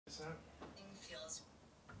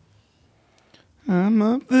I'm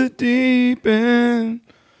up the deep end.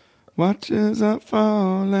 Watch as I'm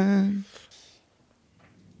falling.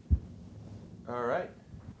 All right.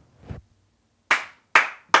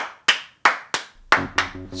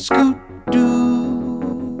 Scoot doo,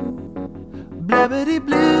 blabbity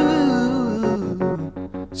blue,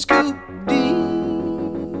 scoop dee.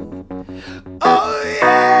 Oh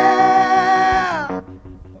yeah!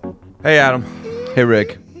 Hey, Adam. Hey,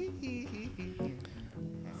 Rick.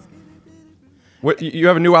 What, you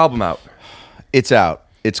have a new album out. It's out.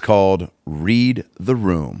 It's called Read the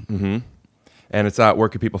Room. Mm-hmm. And it's out. Where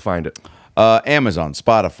can people find it? Amazon,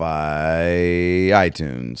 Spotify,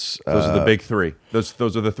 iTunes. Those are the big three. Those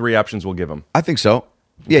are the three options we'll give them. I think so.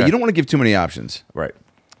 Yeah, Okay. you don't want to give too many options. Right.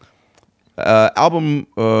 Album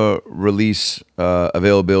release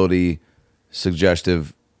availability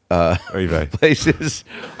suggestive places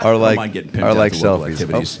are like mind getting pimped are out like to local selfies.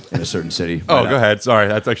 activities in a certain city. Oh, Right go out. ahead. Sorry,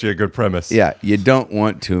 that's actually a good premise. Yeah, you don't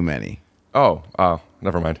want too many. Oh,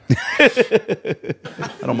 never mind. I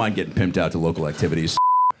don't mind getting pimped out to local activities.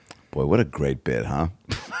 Boy, what a great bit, huh?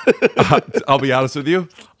 I'll be honest with you.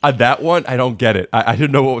 On that one, I don't get it. I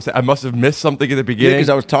didn't know what was. I must have missed something at the Yeah, beginning. because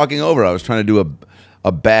I was talking over. I was trying to do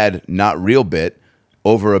a bad, not real bit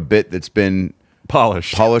over a bit that's been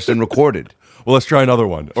Polished. and recorded. Well, let's try another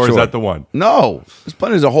one. Or is Sure. that the one? No, this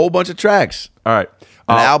pun is a whole bunch of tracks. All right.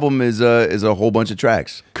 An album is a whole bunch of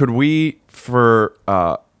tracks. Could we, for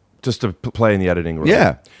just to play in the editing room?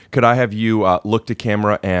 Yeah. Could I have you look to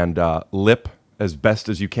camera and lip as best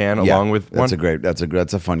as you can along with one?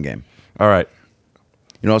 That's a fun game. All right.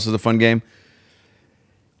 You know, also the fun game.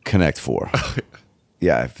 Connect Four.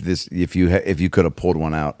 Yeah, if you could have pulled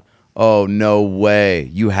one out. Oh no way!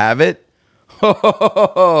 You have it?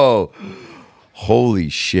 Oh, holy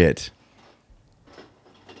shit!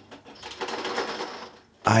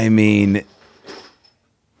 I mean,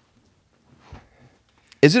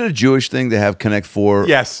 is it a Jewish thing to have Connect Four?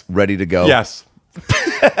 Yes. Ready to go. Yes.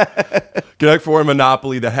 Connect Four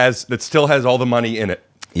Monopoly that still has all the money in it.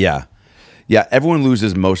 Yeah. Yeah, everyone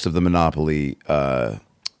loses most of the Monopoly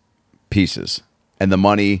pieces. And the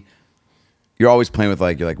money, you're always playing with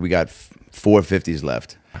we got 450s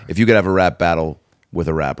left. If you could have a rap battle with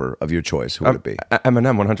a rapper of your choice, who would it be?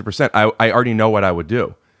 Eminem, 100%. I already know what I would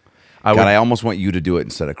do. I almost want you to do it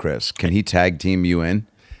instead of Chris. Can he tag team you in?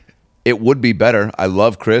 It would be better. I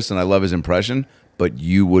love Chris and I love his impression, but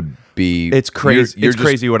you would be... It's crazy. You're It's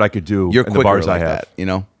crazy what I could do You're in the bars like I have. that, you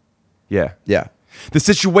know? Yeah. Yeah. The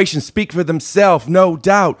situations speak for themselves, no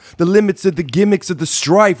doubt. The limits of the gimmicks of the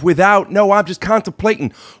strife without. No, I'm just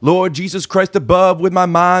contemplating. Lord Jesus Christ above with my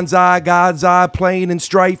mind's eye, God's eye, playing in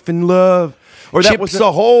strife and love. Or that Chips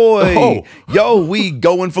ahoy! Oh. Yo, we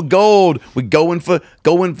going for gold. We going for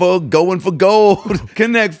gold.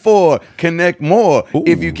 Connect Four, connect more. Ooh.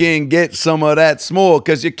 If you can get some of that s'more,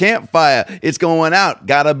 cause your campfire, it's going out.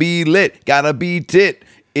 Gotta be lit, gotta be tit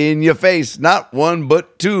in your face. Not one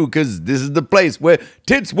but two, cause this is the place where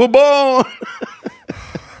tits were born.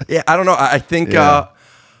 Yeah, I don't know. I think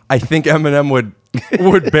Eminem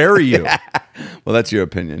would bury you. Well, that's your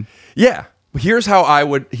opinion. Yeah. Here's how I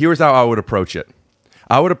would approach it.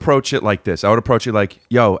 I would approach it like this. I would approach it like,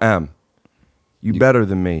 yo, M, you better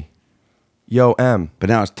than me. Yo, M. But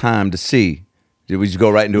now it's time to see. Did we just go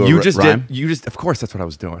right into a rhyme? Of course, that's what I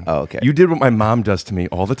was doing. Oh, okay. You did what my mom does to me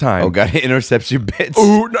all the time. Oh, God, it intercepts your bits.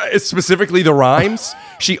 Ooh, no, it's specifically the rhymes.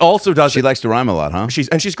 She also does. She likes to rhyme a lot, huh?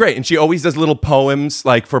 She's great, and she always does little poems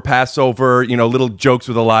like for Passover, little jokes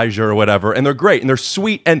with Elijah or whatever, and they're great and they're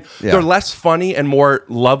sweet and they're less funny and more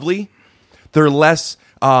lovely. They're less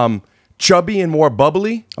chubby and more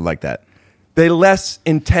bubbly. I like that. They're less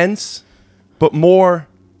intense, but more.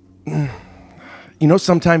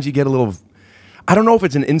 Sometimes you get a little. I don't know if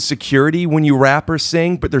it's an insecurity when you rap or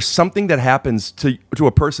sing, but there's something that happens to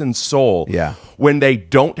a person's soul when they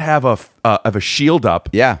don't have a shield up,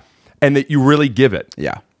 and that you really give it.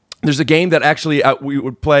 Yeah. There's a game that actually we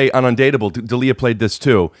would play on Undateable. Dalia played this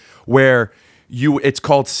too, where it's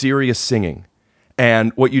called serious singing,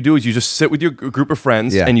 and what you do is you just sit with your group of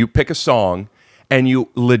friends and you pick a song, and you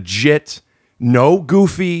legit, no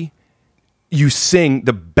goofy. You sing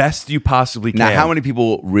the best you possibly can. Now, how many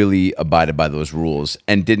people really abided by those rules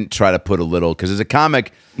and didn't try to put a little? Because as a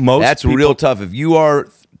comic, that's real tough. If you are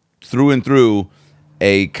through and through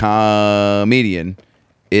a comedian,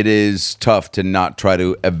 it is tough to not try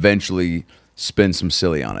to eventually spin some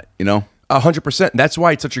silly on it, 100%. That's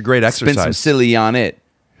why it's such a great exercise. Spin some silly on it.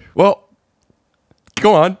 Well,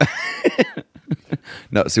 go on.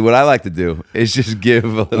 No, see, what I like to do is just give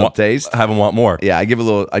a little taste. Have them want more. Yeah, I'd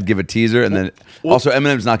give a teaser, and then also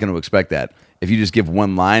Eminem's not going to expect that. If you just give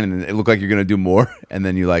one line and it look like you're going to do more, and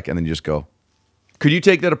then you just go, Could you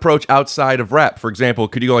take that approach outside of rap? For example,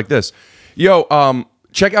 could you go like this? Yo,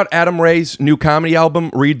 check out Adam Ray's new comedy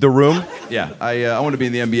album, Read the Room. Yeah, I want to be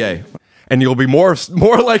in the NBA. And you'll be more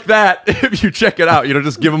like that if you check it out. You know,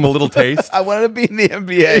 just give them a little taste. I want to be in the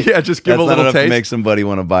NBA. Yeah, just give them a little taste. To make somebody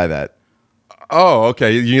want to buy that. Oh,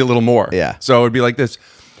 okay. You need a little more. Yeah. So it would be like this.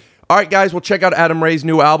 All right, guys, well, check out Adam Ray's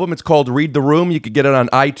new album. It's called Read the Room. You could get it on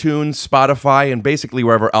iTunes, Spotify, and basically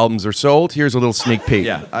wherever albums are sold. Here's a little sneak peek.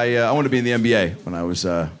 Yeah, I want to be in the NBA when I was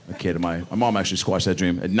a kid. My mom actually squashed that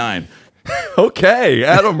dream at 9. Okay,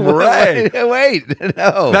 Adam Ray. Wait,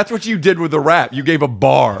 no. That's what you did with the rap. You gave a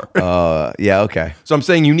bar. Yeah, okay. So I'm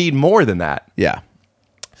saying you need more than that. Yeah.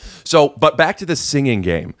 So, but back to the singing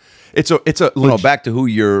game. No, back to who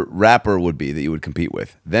your rapper would be that you would compete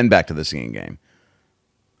with. Then back to the singing game.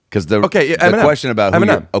 Because the question about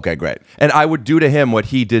who okay, great. And I would do to him what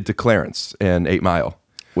he did to Clarence in 8 Mile.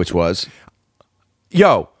 Which was?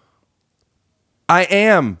 Yo, I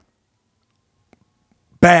am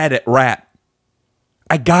bad at rap.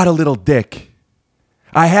 I got a little dick.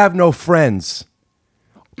 I have no friends.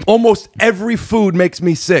 Almost every food makes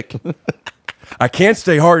me sick. I can't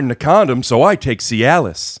stay hard in a condom, so I take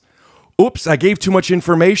Cialis. Oops, I gave too much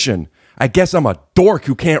information. I guess I'm a dork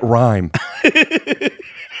who can't rhyme.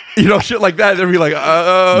 You know, shit like that. They'd be like,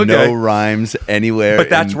 okay. No rhymes anywhere. But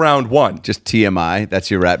that's round 1. Just TMI.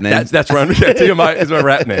 That's your rap name? That's round. Yeah, TMI is my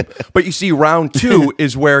rap name. But you see, round 2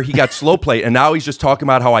 is where he got slow play, and now he's just talking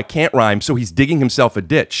about how I can't rhyme, so he's digging himself a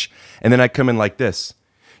ditch. And then I come in like this.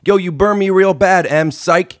 Yo, you burn me real bad,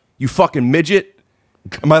 psych. You fucking midget.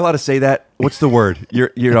 Am I allowed to say that? What's the word? You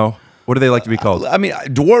know, what do they like to be called? I mean,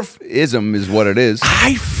 dwarfism is what it is.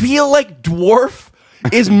 I feel like dwarf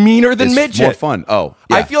is meaner than midget. More fun. Oh,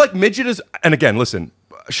 yeah. I feel like midget is, and again, listen,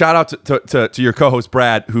 shout out to your co-host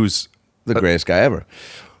Brad, who's the greatest guy ever.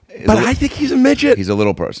 But I think he's a midget. He's a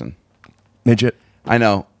little person. Midget. I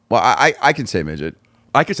know. Well, I can say midget.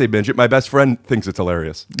 I could say midget. My best friend thinks it's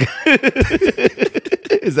hilarious.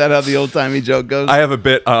 Is that how the old-timey joke goes? I have a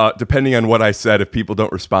bit, depending on what I said, if people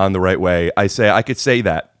don't respond the right way, I say, I could say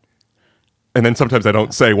that. And then sometimes I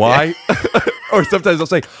don't say why. Or sometimes I'll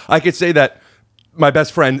say, I could say that my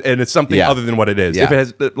best friend, and it's something other than what it is. Yeah. If it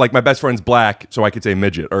has, like, my best friend's black, so I could say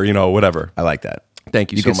midget, or, you know, whatever. I like that.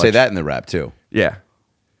 Thank you so much. You could say that in the rap, too. Yeah.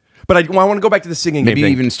 But I want to go back to the singing game.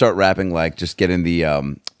 Maybe even start rapping, like, just get in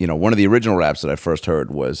the, you know, one of the original raps that I first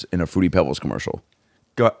heard was in a Fruity Pebbles commercial.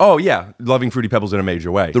 Oh, yeah. Loving Fruity Pebbles in a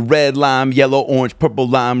major way. The red lime, yellow, orange, purple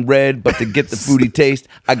lime, red. But to get the fruity taste,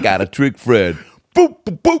 I got a trick Fred. Boop,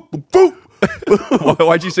 boop, boop, boop, boop.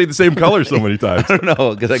 Why'd you say the same color so many times? I don't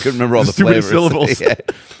know, because I couldn't remember all the too many flavors. syllables. Yeah.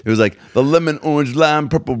 It was like the lemon, orange, lime,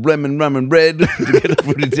 purple, lemon, rum, and red. To get the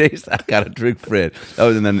fruity taste, I got a trick Fred. That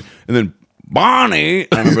was, and then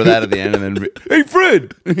Bonnie. I remember that at the end, and then hey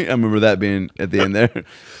Fred. I remember that being at the end there.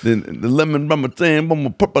 Then the lemon, rum,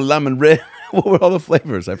 purple, lemon, red. What were all the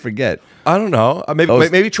flavors? I forget. I don't know.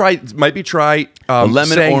 Maybe try lemon,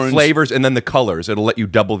 saying orange flavors and then the colors. It'll let you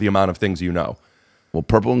double the amount of things you know. Well,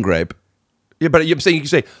 purple and grape. Yeah, but you're saying you can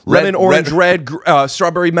say lemon, orange, red,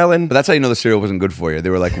 strawberry, melon. But that's how you know the cereal wasn't good for you.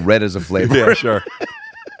 They were like red as a flavor. Yeah, sure.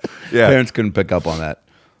 Yeah, parents couldn't pick up on that.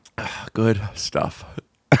 Good stuff.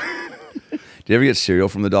 Do you ever get cereal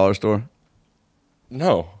from the dollar store?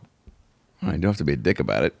 No. Oh, you don't have to be a dick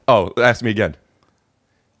about it. Oh, ask me again.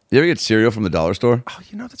 You ever get cereal from the dollar store? Oh,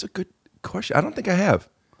 you know, that's a good question. I don't think I have.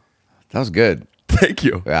 That was good. Thank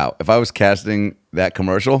you. Wow. If I was casting that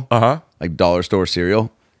commercial, like dollar store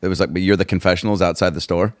cereal, it was like, but you're the confessionals outside the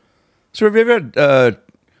store. So have you ever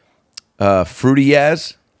had Fruity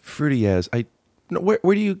Yaz? Fruity Yaz.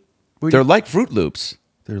 Where do you... They're like Fruit Loops.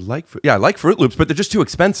 They're like... Yeah, I like Fruit Loops, but they're just too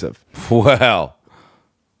expensive. Well,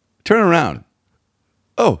 turn around.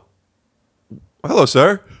 Oh. Hello,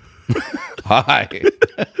 sir. Hi.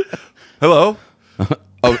 Hello.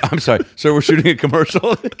 Oh, I'm sorry. Sir, we're shooting a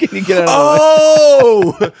commercial. Can you get out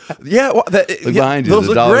of the way? Yeah. Well, look behind you. Those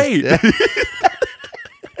look great. Yeah.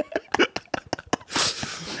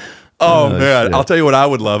 Oh, man. Shit. I'll tell you what I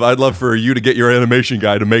would love. I'd love for you to get your animation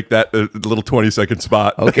guy to make that a little 20-second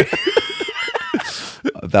spot. Okay.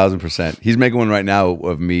 1,000%. He's making one right now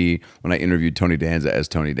of me when I interviewed Tony Danza as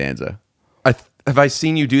Tony Danza. Have I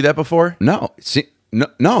seen you do that before? No.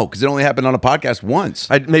 No, because it only happened on a podcast once.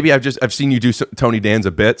 Maybe I've seen you do Tony Danza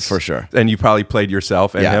bits. For sure. And you probably played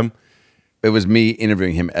yourself and him. It was me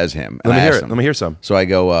interviewing him as him. Let me hear it. Let me hear some. So I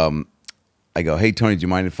go, hey, Tony, do you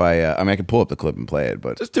mind if I mean, I can pull up the clip and play it,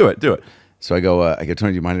 but... Just do it. Do it. So I go,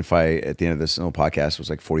 Tony, do you mind if I, at the end of this little podcast, it was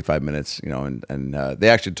like 45 minutes, you know, and they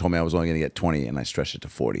actually told me I was only going to get 20, and I stretched it to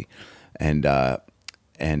 40. And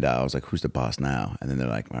And I was like, who's the boss now? And then they're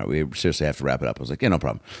like, all right, we seriously have to wrap it up. I was like, yeah, no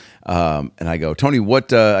problem. And I go, Tony,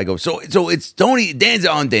 what? I go, so it's Tony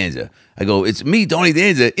Danza on Danza. I go, it's me, Tony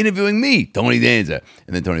Danza, interviewing me, Tony Danza.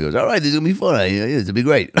 And then Tony goes, all right, this is gonna be fun. This will be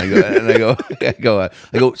great. And I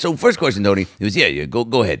go. So first question, Tony. He goes, yeah,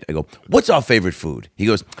 go ahead. I go, what's our favorite food? He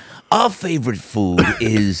goes, our favorite food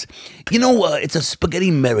is, it's a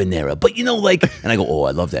spaghetti marinara. But and I go, oh,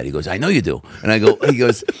 I love that. He goes, I know you do. And I go, he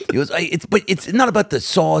goes, but it's not about the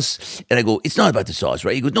sauce. And I go, it's not about the sauce,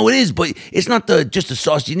 right? He goes, no, it is, but it's not just the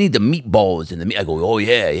sauce. You need the meatballs and the meat. I go, oh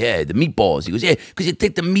yeah, the meatballs. He goes, yeah, because you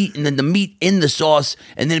take the meat and then the meat in the sauce,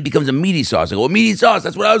 and then it becomes a meaty sauce. I go, a meaty sauce.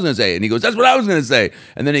 That's what I was gonna say. And he goes, that's what I was gonna say.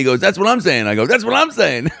 And then he goes, that's what I'm saying. I go, that's what I'm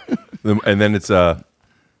saying. And then it's I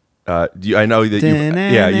know that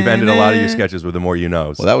you've ended a lot of your sketches with the more you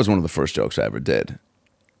know. Well, that was one of the first jokes I ever did,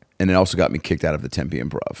 and it also got me kicked out of the Tempe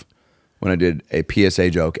Improv when I did a PSA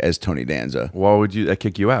joke as Tony Danza. Why would that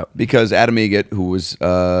kick you out? Because Adam Egget, who was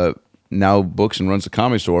now books and runs the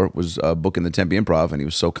Comedy Store, was booking the Tempe Improv, and he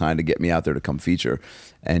was so kind to get me out there to come feature.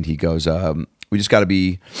 And he goes, we just got to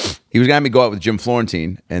be. He was gonna have me go out with Jim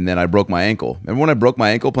Florentine, and then I broke my ankle. Remember when I broke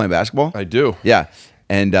my ankle playing basketball? I do. Yeah.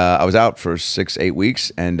 And I was out for 6-8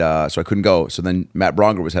 weeks, and so I couldn't go. So then Matt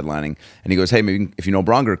Bronger was headlining, and he goes, hey, maybe if you know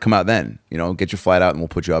Bronger, come out then. Get your flight out, and we'll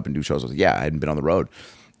put you up and do shows. I was like, yeah, I hadn't been on the road.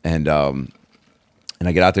 And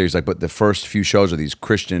I get out there, he's like, but the first few shows are these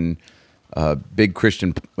Christian, big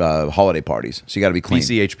Christian holiday parties. So you got to be clean.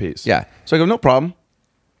 BCHPs. Yeah. So I go, no problem.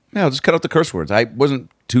 Yeah, I'll just cut out the curse words. I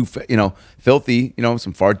wasn't too, filthy,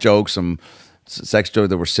 some fart jokes, some sex jokes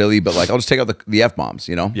that were silly, but I'll just take out the F-bombs,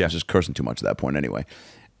 Yeah. I was just cursing too much at that point anyway.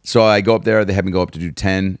 So I go up there, they have me go up to do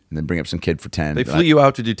 10, and then bring up some kid for 10. They flew you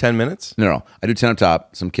out to do 10 minutes? No. I do 10 up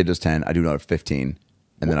top, some kid does 10, I do another 15.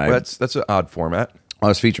 And then that's an odd format. I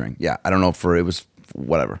was featuring, yeah. I don't know it was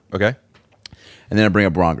whatever. Okay. And then I bring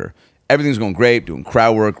up Bronger. Everything's going great, doing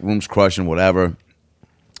crowd work, room's crushing, whatever.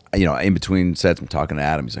 In between sets, I'm talking to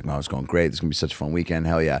Adam. He's like, no, it's going great. This is going to be such a fun weekend.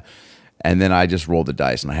 Hell yeah. And then I just rolled the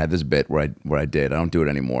dice, and I had this bit where I don't do it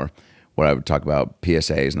anymore, where I would talk about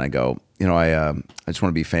PSAs, and I go, I just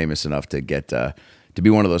want to be famous enough to get to be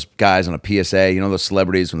one of those guys on a PSA, those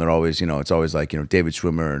celebrities when they're always, it's always like, David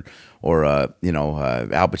Schwimmer or Al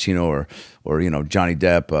Pacino or Johnny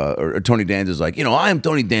Depp or Tony Danza's like, I am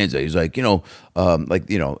Tony Danza. He's like,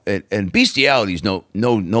 and bestiality is no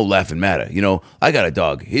laughing matter. I got a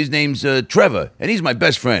dog. His name's Trevor, and he's my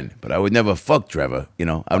best friend. But I would never fuck Trevor. I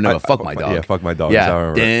would never fuck my dog. Yeah, fuck my dog.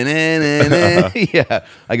 Yeah, yeah.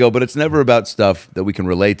 I go, but it's never about stuff that we can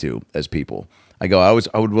relate to as people. I go, I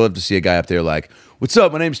would love to see a guy up there like, what's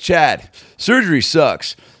up? My name's Chad. Surgery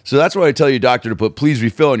sucks. So that's why I tell your doctor to put please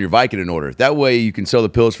refill on your Vicodin order. That way you can sell the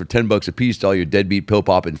pills for $10 a piece to all your deadbeat pill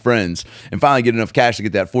popping friends and finally get enough cash to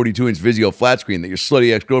get that 42-inch Vizio flat screen that your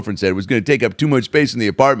slutty ex-girlfriend said was going to take up too much space in the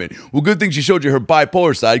apartment. Well, good thing she showed you her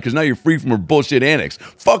bipolar side because now you're free from her bullshit annex.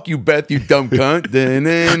 Fuck you, Beth, you dumb cunt.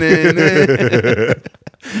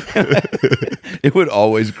 It would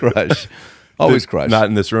always crush. Always crush. Not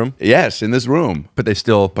in this room? Yes, in this room. But they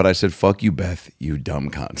still... But I said, fuck you, Beth, you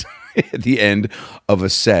dumb cunt. At the end of a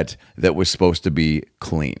set that was supposed to be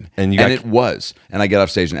clean. And it was. And I get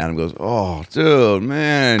off stage and Adam goes, oh, dude,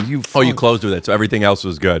 man. You closed with it, so everything else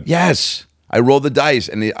was good. Yes. I rolled the dice.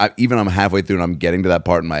 And even I'm halfway through and I'm getting to that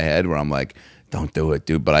part in my head where I'm like, don't do it,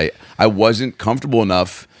 dude. But I wasn't comfortable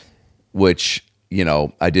enough, which,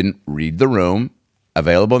 I didn't read the room.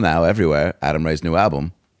 Available now everywhere. Adam Ray's new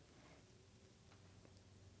album.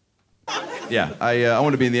 Yeah, I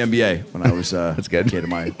wanted to be in the NBA when I was That's good. a kid.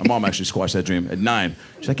 My mom actually squashed that dream at 9.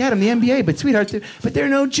 She's like, Adam, the NBA, but sweetheart, but there are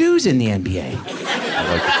no Jews in the NBA.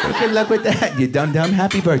 Good luck with that, you dumb.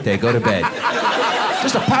 Happy birthday. Go to bed.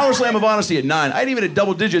 Just a power slam of honesty at 9. I'd even at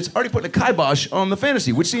double digits already put a kibosh on the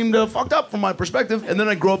fantasy, which seemed fucked up from my perspective. And then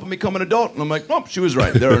I grow up and become an adult, and I'm like, oh, she was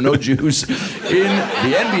right. There are no Jews in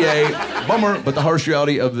the NBA. Bummer, but the harsh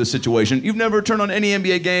reality of the situation. You've never turned on any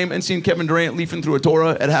NBA game and seen Kevin Durant leafing through a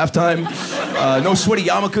Torah at halftime. No sweaty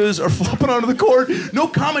yarmulkes are flopping onto the court. No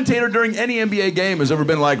commentator during any NBA game has ever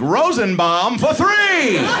been like, Rosenbaum for 3!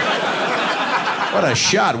 What a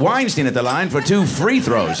shot. Weinstein at the line for 2 free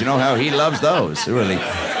throws. You know how he loves those. He really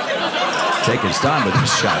take his time with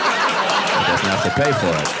this shot. He doesn't have to pay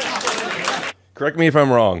for it. Correct me if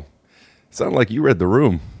I'm wrong. It sounded like you read The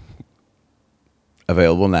Room.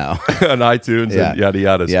 Available now. On iTunes and yada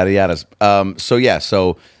yadas. Yada yadas.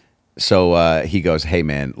 So he goes, hey,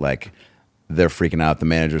 man, like, they're freaking out. The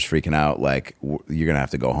manager's freaking out. Like, you're going to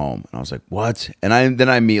have to go home. And I was like, what? And then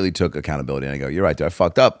I immediately took accountability. And I go, you're right, dude. I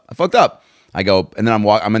fucked up. I go, and then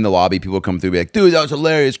I'm in the lobby. People come through, be like, dude, that was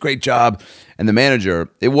hilarious. Great job. And the manager,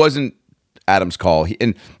 it wasn't Adam's call.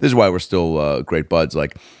 And this is why we're still great buds.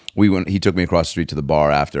 Like he took me across the street to the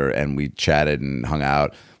bar after, and we chatted and hung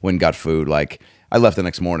out. Went and got food. Like I left the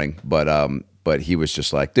next morning, but he was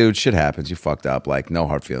just like, dude, shit happens. You fucked up. Like no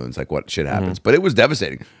hard feelings. Like what shit happens. But it was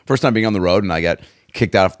devastating. First time being on the road, and I got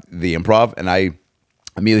kicked out of the Improv, and I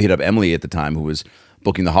immediately hit up Emily at the time, who was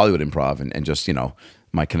booking the Hollywood Improv, and just, you know,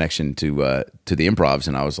 my connection to the Improvs,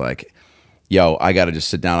 and I was like, yo, I got to just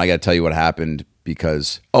sit down. I got to tell you what happened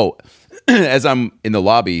because, as I'm in the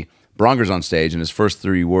lobby, Bronger's on stage, and his first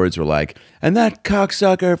 3 words were like, and that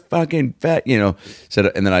cocksucker fucking fat, you know, said,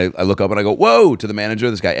 and then I look up and I go, whoa, to the manager,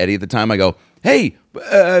 this guy Eddie at the time. I go, hey,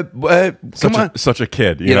 come on. Such a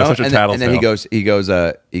kid, you know, such a tattletale. And then he goes, he's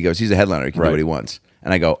a headliner, he can do what he wants.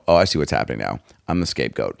 And I go, oh, I see what's happening now. I'm the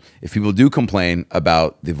scapegoat. If people do complain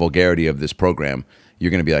about the vulgarity of this program, you're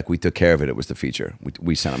going to be like, we took care of it. It was the feature.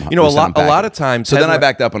 We sent them. You know, a lot of times. So then I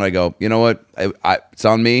backed up and I go, you know what? It's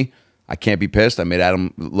on me. I can't be pissed. I made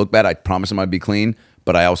Adam look bad. I promised him I'd be clean.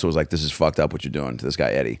 But I also was like, this is fucked up what you're doing to this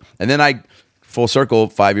guy, Eddie. And then full circle,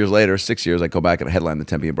 5 years later, 6 years, I go back and I headline the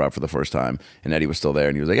Tempe Improv for the first time. And Eddie was still there.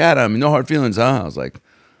 And he was like, Adam, no hard feelings, huh? I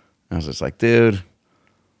was just like, dude,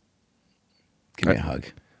 give me a hug.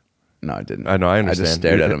 No, I didn't. I know, I understand. I just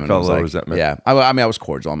stared at him and I was like, resentment. Yeah. I mean, I was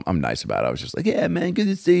cordial. I'm nice about it. I was just like, yeah, man, good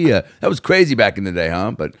to see you. That was crazy back in the day,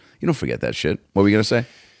 huh? But you don't forget that shit. What were you going to say?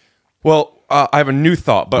 Well, I have a new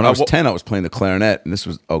thought. But when I was 10, I was playing the clarinet, and this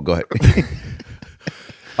was, go ahead.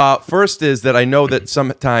 First is that I know that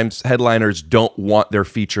sometimes headliners don't want their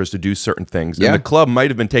features to do certain things. And the club might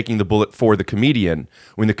have been taking the bullet for the comedian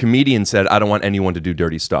when the comedian said, I don't want anyone to do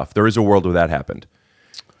dirty stuff. There is a world where that happened.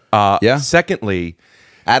 Secondly,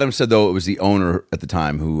 Adam said, though, it was the owner at the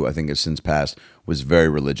time, who I think has since passed, was very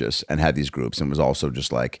religious and had these groups and was also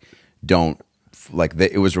just like,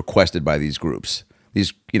 it was requested by these groups.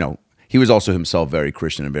 These, you know, he was also himself very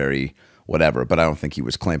Christian and very whatever, but I don't think he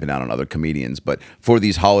was clamping down on other comedians. But for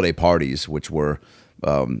these holiday parties, which were,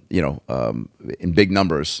 in big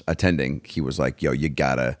numbers attending, he was like, yo, you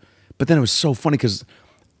gotta. But then it was so funny because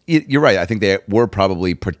you're right. I think they were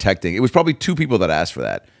probably protecting. It was probably 2 people that asked for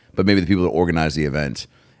that, but maybe the people that organized the event.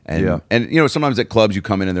 And you know, sometimes at clubs you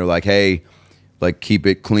come in and they're like, hey, like keep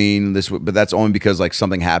it clean. But that's only because like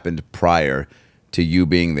something happened prior to you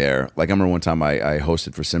being there. Like I remember one time I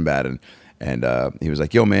hosted for Sinbad and he was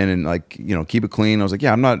like, yo man, and like, you know, keep it clean. I was like,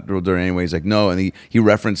 yeah, I'm not real dirty anyway. He's like, no. And he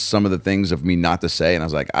referenced some of the things of me not to say. And I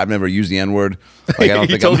was like, I've never used the N-word. Like, I don't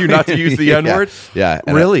he told you not to use the N-word? Yeah.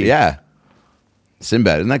 Really? Yeah.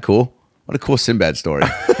 Sinbad, isn't that cool? What a cool Sinbad story.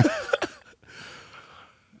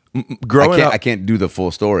 I can't do the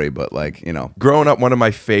full story, but like, you know. Growing up, one of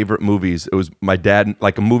my favorite movies, it was my dad,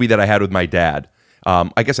 like a movie that I had with my dad.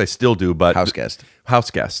 I guess I still do, but House Guest.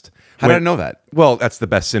 House Guest. How did I know that? Well, that's the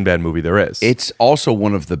best Sinbad movie there is. It's also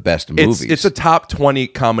one of the best movies. It's a top 20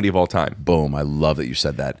 comedy of all time. Boom! I love that you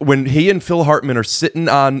said that. When he and Phil Hartman are sitting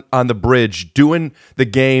on the bridge doing the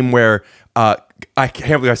game where I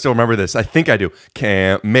can't believe I still remember this. I think I do.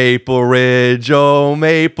 Camp Maple Ridge, oh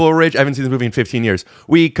Maple Ridge. I haven't seen this movie in 15 years.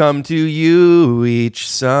 We come to you each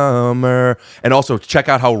summer. And also, check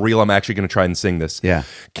out how real I'm actually going to try and sing this. Yeah.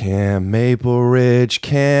 Camp Maple Ridge,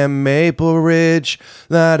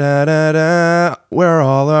 la da da da, where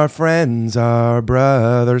all our friends are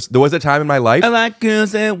brothers. There was a time in my life. I like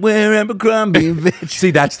girls that wear Abercrombie bitch. See,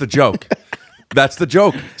 that's the joke. That's the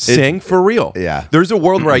joke. Sing for real. Yeah. There's a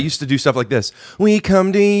world where I used to do stuff like this. We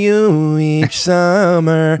come to you each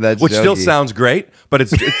summer. Which still sounds great, but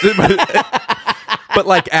it's but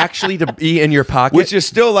like actually to be in your pocket. Which is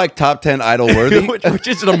still like top 10 Idol worthy. which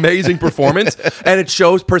is an amazing performance. And it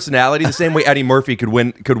shows personality the same way Eddie Murphy could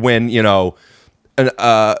win, you know,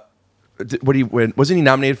 what did he win? Wasn't he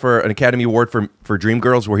nominated for an Academy Award for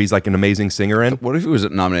Dreamgirls, where he's like an amazing singer in? What if he was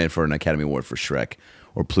nominated for an Academy Award for Shrek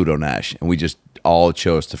or Pluto Nash, and we just all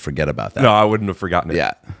chose to forget about that? No, I wouldn't have forgotten it.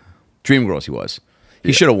 Yeah, Dreamgirls he was.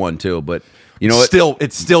 He should have won too, but you know what?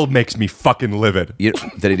 It still makes me fucking livid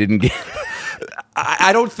that he didn't get.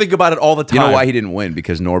 I don't think about it all the time. You know why he didn't win?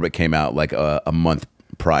 Because Norbit came out like a month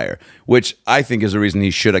prior, which I think is the reason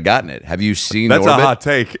he should have gotten it. Have you seen That's Norbit? a hot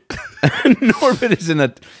take.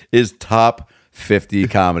 Norbit is top 50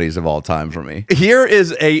 comedies of all time for me. Here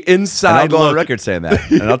is a inside and I'll go look. on record saying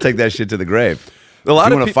that, and I'll take that shit to the grave. If you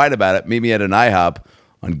want to fight about it, meet me at an IHOP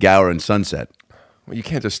on Gower and Sunset. Well, you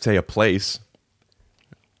can't just say a place.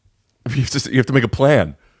 You have to make a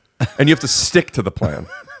plan, and you have to stick to the plan.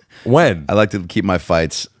 When? I like to keep my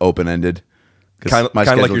fights open-ended. Kind of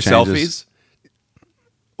like your selfies?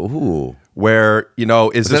 Ooh. Where, you know,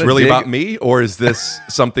 is this that a really dig? about me, or is this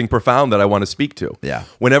something profound that I want to speak to? Yeah.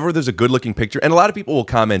 Whenever there's a good-looking picture, and a lot of people will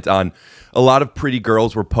comment on, a lot of pretty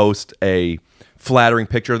girls will post a flattering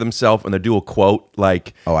picture of themselves, and they'll do a quote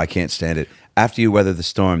like, "Oh, I can't stand it. After you weather the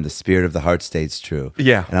storm, the spirit of the heart stays true."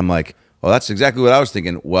 Yeah. And I'm like, well, that's exactly what I was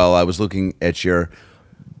thinking. Well, I was looking at your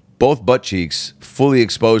both butt cheeks fully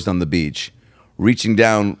exposed on the beach, reaching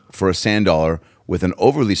down for a sand dollar with an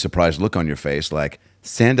overly surprised look on your face, like,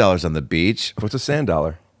 sand dollars on the beach? what's a sand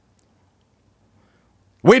dollar?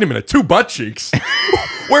 Wait a minute, 2 butt cheeks?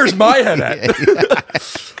 Where's my head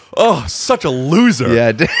at? Oh, such a loser.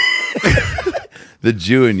 Yeah. The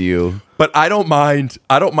Jew in you. But I don't mind.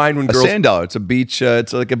 I don't mind when A girls. sand dollar. It's a beach.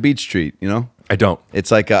 It's like a beach treat, you know? I don't.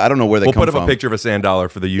 It's like, I don't know where they We'll come put up from. a picture of a sand dollar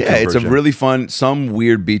for the YouTube Yeah, it's version. a really fun. Some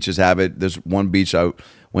weird beaches have it. There's one beach I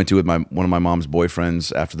went to with one of my mom's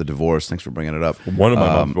boyfriends after the divorce. Thanks for bringing it up. One of my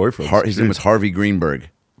mom's boyfriends. His name was Harvey Greenberg.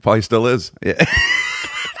 Probably still is. Yeah.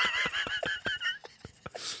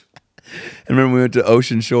 And remember we went to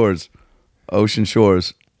Ocean Shores,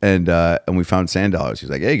 and we found sand dollars. He's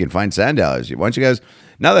like, "Hey, you can find sand dollars. Why don't you guys?"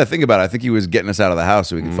 Now that I think about it, I think he was getting us out of the house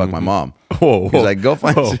so we could fuck my mom. Whoa, He's like, "Go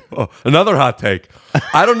find." Another hot take.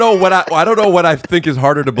 I don't know what I think is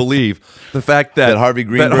harder to believe. The fact that Harvey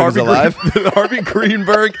Greenberg is alive? that Harvey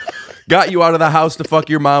Greenberg got you out of the house to fuck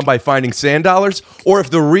your mom by finding sand dollars, or if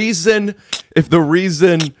the reason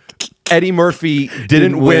Eddie Murphy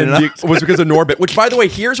didn't win was because of Norbit. Which, by the way,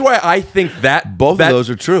 here's why I think that Both of those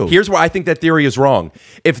are true. Here's why I think that theory is wrong.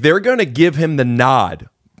 If they're going to give him the nod,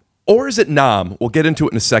 or is it nom? We'll get into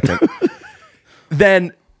it in a second.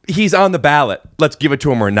 Then he's on the ballot. Let's give it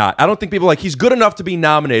to him or not. I don't think people are like, he's good enough to be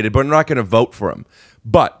nominated, but we're not going to vote for him.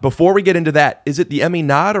 But before we get into that, is it the Emmy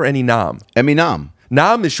nod or any nom? Emmy nom.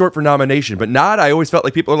 Nom is short for nomination, but nod, I always felt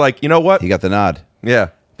like people are like, you know what? He got the nod. Yeah,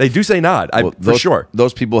 they do say nod, for sure.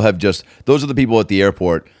 Those people those are the people at the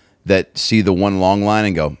airport that see the one long line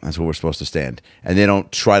and go, "That's where we're supposed to stand." And they don't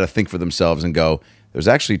try to think for themselves and go, "There's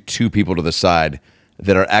actually 2 people to the side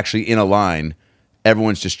that are actually in a line.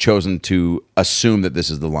 Everyone's just chosen to assume that this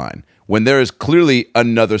is the line when there is clearly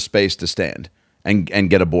another space to stand and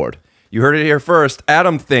get aboard." You heard it here first.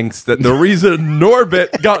 Adam thinks that the reason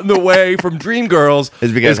Norbit got in the way from Dreamgirls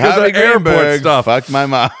is because of Harvey airport Greenberg stuff. fucked my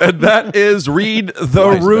mom. And that is read the Hawaii's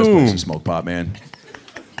the best room. place to smoke pot, man.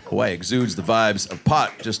 Hawaii exudes the vibes of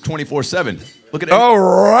pot just 24/7. Look at it. All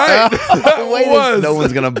right. That Wait, was. no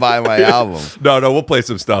one's gonna buy my album. No, we'll play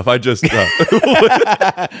some stuff. I just. No,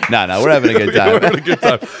 we're having a good We're time. having a good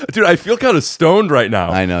time. Dude, I feel kind of stoned right now.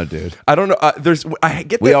 I know, dude. I don't know. I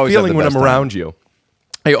get We that always have feeling the when I'm best time. around you.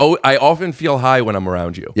 I often feel high when I'm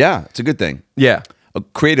around you. Yeah, it's a good thing. Yeah.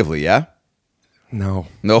 Creatively, yeah. No.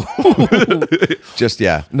 No, just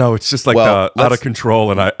yeah. No, it's just like Well, out of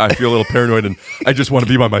control, and I feel a little paranoid, and I just want to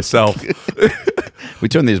be by myself. We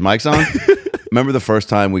turned these mics on. Remember the first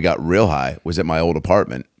time we got real high was at my old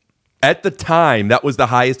apartment. At the time, that was the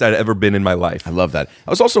highest I'd ever been in my life. I love that. I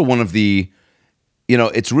was also one of the,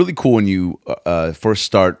 it's really cool when you first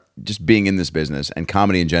start just being in this business and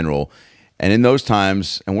comedy in general. And in those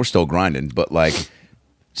times, and we're still grinding, but like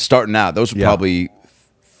starting out, those were probably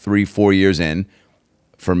 3-4 years in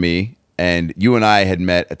for me. And you and I had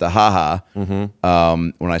met at the Haha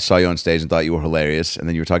when I saw you on stage and thought you were hilarious. And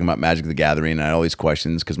then you were talking about Magic the Gathering, and I had all these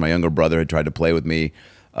questions because my younger brother had tried to play with me,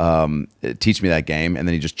 teach me that game, and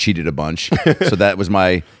then he just cheated a bunch. So that was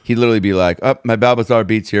he'd literally be like, "Oh, my Balbathar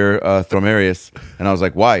beats your Thromarius." And I was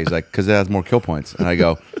like, "Why?" He's like, "Because it has more kill points." And I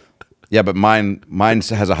go, "Yeah, but mine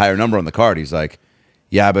has a higher number on the card." He's like,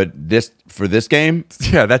 "Yeah, but for this game?"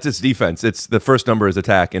 Yeah, that's its defense. It's the first number is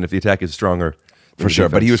attack, and if the attack is stronger, For sure,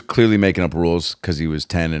 but he was clearly making up rules because he was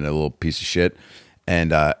 10 and a little piece of shit,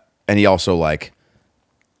 and he also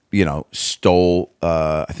stole.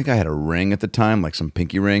 I think I had a ring at the time, like some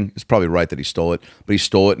pinky ring. It's probably right that he stole it, but he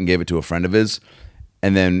stole it and gave it to a friend of his.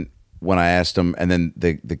 And then when I asked him, and then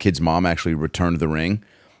the kid's mom actually returned the ring,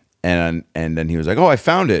 and then he was like, "Oh, I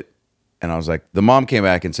found it," and I was like, "The mom came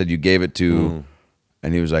back and said you gave it to,"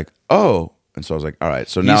 and he was like, "Oh." And so I was like, all right.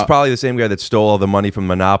 So now he's probably the same guy that stole all the money from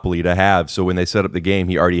Monopoly to have. So when they set up the game,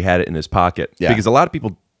 he already had it in his pocket. Yeah. Because a lot of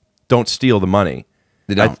people don't steal the money.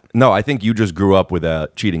 They don't. No, I think you just grew up with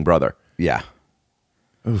a cheating brother. Yeah.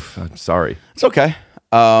 Oof, I'm sorry. It's okay.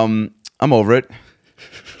 I'm over it.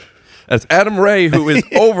 That's Adam Ray, who is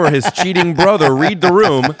over his cheating brother. Read the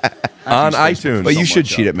room on iTunes. But you should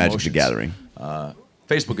much, cheat at Magic the promotions. Gathering.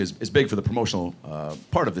 Facebook is big for the promotional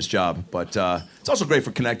part of this job, but it's also great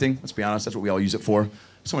for connecting. Let's be honest, that's what we all use it for.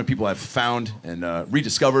 So many people I've found and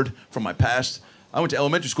rediscovered from my past. I went to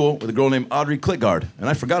elementary school with a girl named Audrey Clitgard, and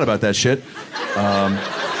I forgot about that shit.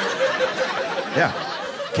 Yeah.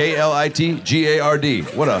 K-L-I-T-G-A-R-D.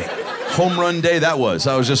 What a home run day that was.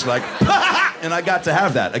 I was just like, and I got to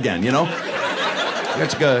have that again, you know? I got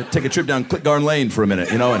to go take a trip down Clickgarn Lane for a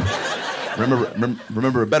minute, you know, and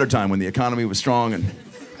remember a better time when the economy was strong and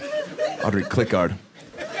Audrey Clickguard.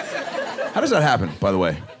 How does that happen, by the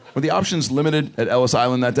way? Were the options limited at Ellis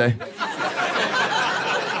Island that day?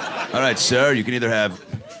 All right, sir, you can either have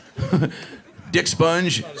Dick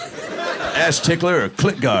Sponge, Ass Tickler, or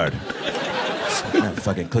Clickguard. Man,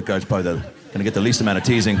 fucking Clickguard's probably gonna get the least amount of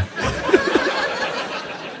teasing.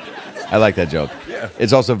 I like that joke. Yeah.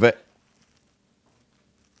 It's also very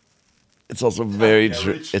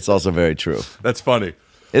true. It's also very true. That's funny.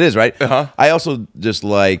 It is, right? Uh-huh. I also just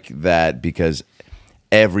like that because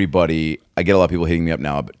everybody, I get a lot of people hitting me up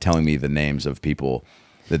now telling me the names of people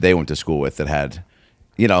that they went to school with that had,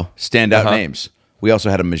 you know, standout names. We also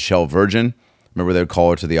had a Michelle Virgin. Remember they would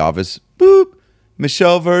call her to the office? Boop.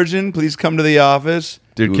 Michelle Virgin, please come to the office.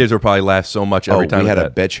 Dude, kids would probably laugh so much every time. We had a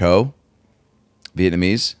Betch Ho,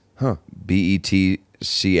 Vietnamese. Huh.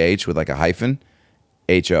 B-E-T-C-H with like a hyphen.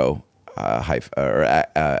 H-O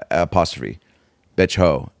apostrophe. Betch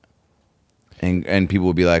Ho. And people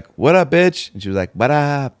would be like, what up, bitch? And she was like, what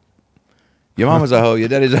up? Your mama's a hoe, your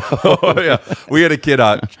daddy's a hoe. Oh, yeah. We had a kid,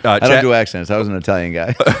 I don't do accents. I was an Italian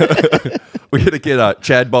guy. We had a kid,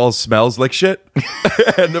 Chad Balls smells like shit.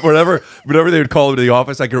 And whenever they would call him to the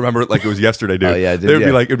office, I can remember it like it was yesterday, dude. Oh, yeah,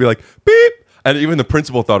 it'd be like, beep. And even the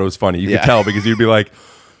principal thought it was funny. You could tell because you'd be like,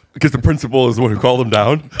 because the principal is the one who called him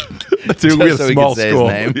down. Dude, we had a small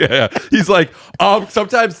school. Yeah. He's like,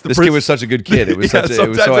 sometimes this kid was such a good kid. It was sometimes it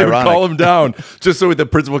was so they ironic. would call him down just so the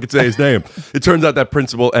principal could say his name. It turns out that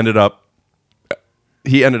principal ended up.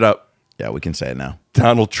 Yeah, we can say it now.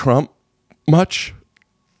 Donald Trump much?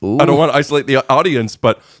 Ooh. I don't want to isolate the audience,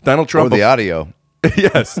 but Donald Trump. Or the audio.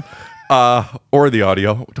 Yes. Or the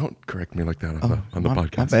audio. Don't correct me like that on the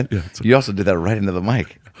podcast. Yeah, you also did that right into the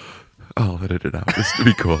mic. I'll edit it out just to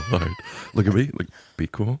be cool. All right. Look at me. Be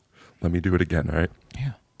cool. Let me do it again. All right.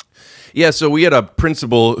 Yeah. Yeah, so we had a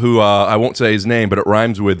principal who, I won't say his name, but it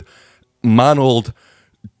rhymes with Monold.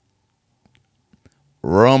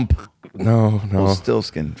 Rump. No.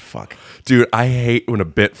 Stillskin. Fuck. Dude, I hate when a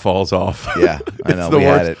bit falls off. Yeah, I know.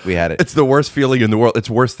 We had it. It's the worst feeling in the world. It's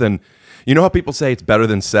worse than, you know how people say it's better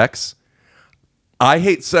than sex? I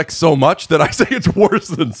hate sex so much that I say it's worse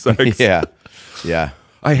than sex. Yeah. Yeah.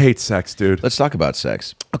 I hate sex, dude. Let's talk about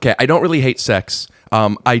sex. Okay, I don't really hate sex.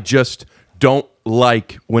 I just don't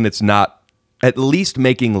like when it's not at least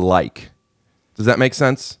making like. Does that make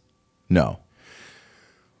sense? No.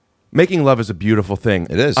 Making love is a beautiful thing.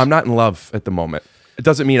 It is. I'm not in love at the moment. It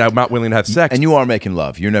doesn't mean I'm not willing to have sex. And you are making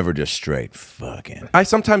love. You're never just straight fucking.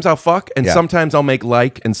 Sometimes I'll fuck, and sometimes I'll make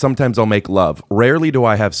like, and sometimes I'll make love. Rarely do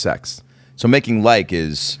I have sex. So making like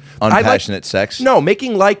is unpassionate sex? No,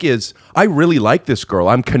 making like is, I really like this girl.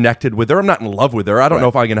 I'm connected with her. I'm not in love with her. I don't know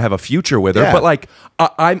if I'm going to have a future with her, but like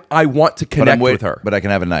I want to connect with her. But I can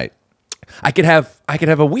have a night. I could have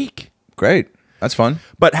a week. Great. That's fun.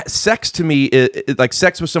 But sex to me, like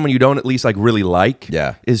sex with someone you don't at least like really like,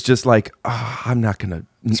 is just like, I'm not going to.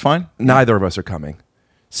 It's fine. Neither of us are coming,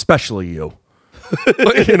 especially you.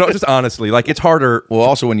 You know, just honestly, like it's harder. Well,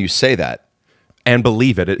 also when you say that. And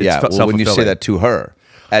believe it. It's when you say that to her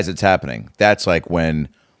as it's happening, that's like when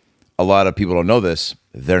a lot of people don't know this,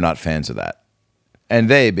 they're not fans of that. And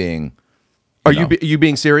they being... Are you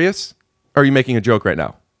being serious? Or are you making a joke right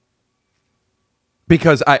now?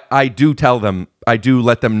 Because I do tell them, I do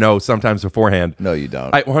let them know sometimes beforehand. No, you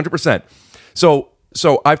don't. 100%. So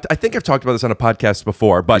I think I've talked about this on a podcast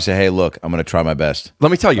before, but... You say, hey, look, I'm going to try my best. Let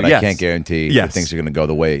me tell you, but I can't guarantee that things are going to go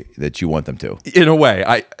the way that you want them to. In a way.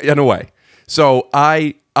 So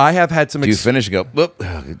I have had some... Do you finish and go, whoop,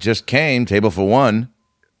 it just came, table for one?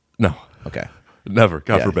 No. Okay. Never,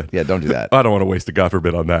 God forbid. Yeah, don't do that. I don't want to waste a God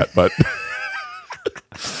forbid on that, but...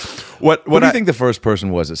 What do you think the first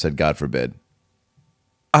person was that said God forbid?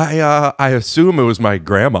 I assume it was my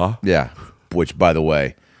grandma. Yeah, which, by the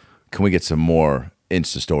way, can we get some more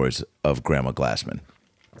Insta stories of Grandma Glassman?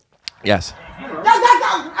 Yes.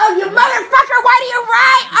 Oh, you motherfucker, why do you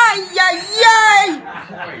ride? Ay,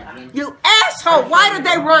 you asshole, why did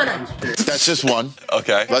they run it? That's just one.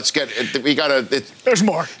 Okay. Let's get it. We gotta. There's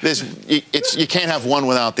more. You can't have one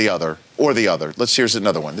without the other, or the other. Here's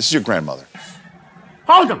another one. This is your grandmother.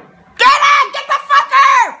 Hold him. Get him! Get the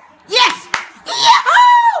fucker! Yes!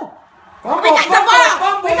 Yahoo! We got the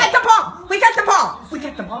ball! We got the ball! We got the ball! We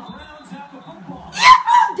got the ball!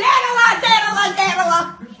 Yahoo!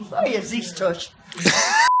 Danila! Oh, yes, he's touched.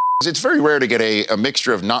 It's very rare to get a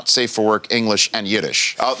mixture of not safe for work English and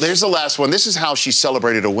Yiddish. There's the last one. This is how she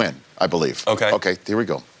celebrated a win, I believe. Okay. Okay, here we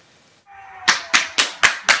go.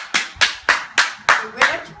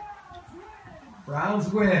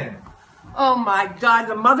 Browns win. Oh my God,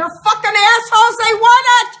 the motherfucking assholes, they won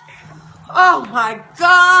it! Oh my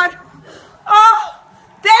God! Oh,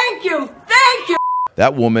 thank you, thank you!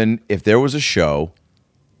 That woman, if there was a show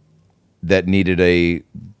that needed a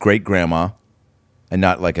great grandma, and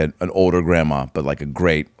not like an older grandma, but like a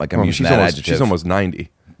great, like I'm using that adjective. She's almost 90.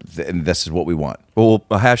 And this is what we want. Well,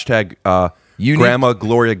 a hashtag Grandma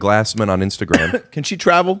Gloria Glassman on Instagram. Can she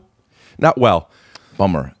travel? Not well.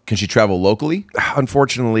 Bummer. Can she travel locally?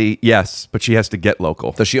 Unfortunately, yes, but she has to get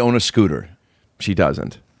local. Does she own a scooter? She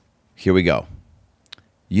doesn't. Here we go.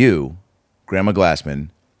 You, Grandma Glassman,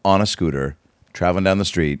 on a scooter, traveling down the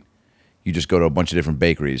street. You just go to a bunch of different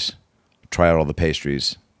bakeries, try out all the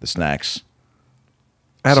pastries, the snacks,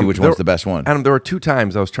 Adam, see which one's the best one. Adam, there were 2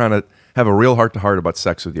 times I was trying to have a real heart-to-heart about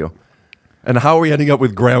sex with you. And how are we ending up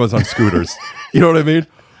with grandmas on scooters? You know what I mean?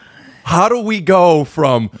 How do we go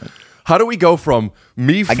from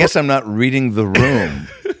me... I guess I'm not reading the room.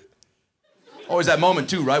 Always that moment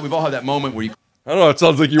too, right? We've all had that moment where you... I don't know, it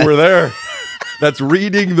sounds like you were there. That's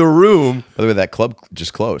reading the room. By the way, that club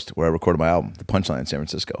just closed where I recorded my album, The Punchline in San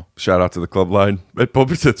Francisco. Shout out to the club line at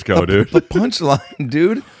Popasitsko, dude. The Punchline,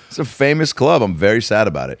 dude. It's a famous club. I'm very sad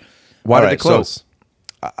about it. Why did it close?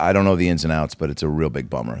 So, I don't know the ins and outs, but it's a real big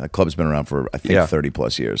bummer. That club's been around for, I think, 30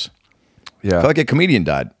 plus years. Yeah. I feel like a comedian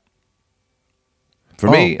died. For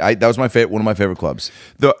me, that was one of my favorite clubs.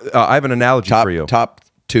 I have an analogy for you. Top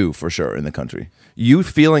 2 for sure in the country. You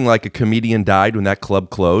feeling like a comedian died when that club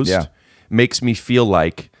closed makes me feel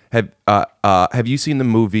like, have you seen the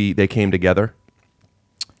movie They Came Together?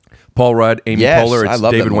 Paul Rudd, Amy Poehler, it's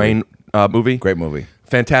David Wayne movie. Great movie.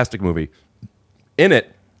 Fantastic movie. In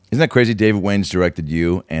it. Isn't that crazy? David Wayne's directed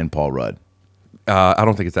you and Paul Rudd. I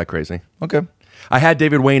don't think it's that crazy. Okay. I had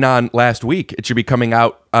David Wayne on last week. It should be coming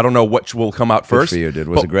out. I don't know which will come out first. Good for you, dude.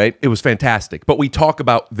 Was it great? It was fantastic. But we talk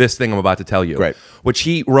about this thing I'm about to tell you. Great. Which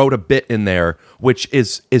he wrote a bit in there, which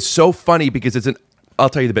is so funny because it's an... I'll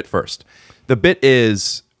tell you the bit first. The bit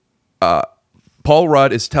is Paul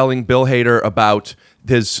Rudd is telling Bill Hader about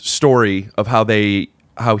his story of how he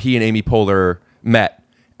and Amy Poehler met.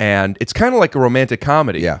 And it's kind of like a romantic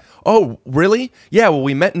comedy. Yeah. Oh, really? Yeah, well,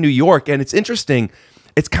 we met in New York. And it's interesting.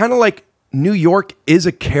 It's kind of like New York is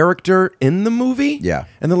a character in the movie. Yeah.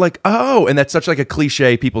 And they're like, oh, and that's such like a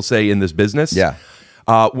cliche people say in this business. Yeah.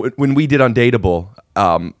 When we did Undateable,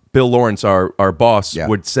 Bill Lawrence, our boss,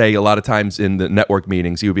 would say a lot of times in the network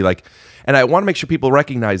meetings, he would be like, and I want to make sure people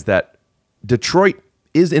recognize that Detroit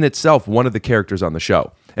is in itself one of the characters on the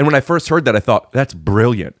show. And when I first heard that, I thought, that's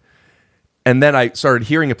brilliant. And then I started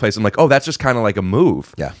hearing a place. I'm like, oh, that's just kind of like a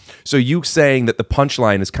move. Yeah. So you saying that the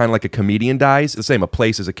punchline is kind of like a comedian dies, the same, a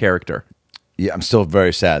place is a character. Yeah, I'm still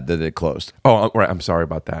very sad that it closed. Oh, right. I'm sorry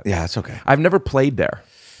about that. Yeah, it's okay. I've never played there.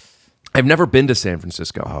 I've never been to San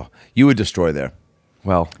Francisco. Oh, you would destroy there.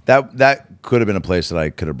 Well, that could have been a place that I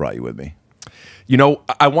could have brought you with me. You know,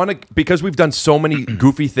 I want to, because we've done so many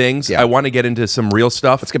goofy things, I want to get into some real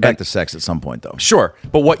stuff. Let's get back to sex at some point, though. Sure.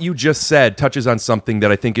 But what you just said touches on something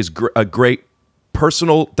that I think is a great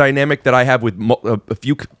personal dynamic that I have with a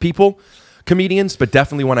few people, comedians, but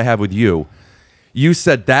definitely one I have with you. You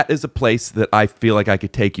said that is a place that I feel like I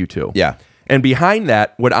could take you to. Yeah. And behind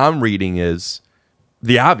that, what I'm reading is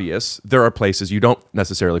the obvious. There are places you don't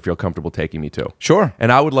necessarily feel comfortable taking me to. Sure.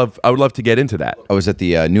 And I would love to get into that. I was at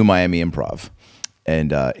the New Miami Improv,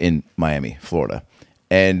 and in Miami, Florida,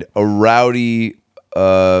 and a rowdy,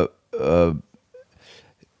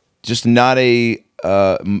 just not a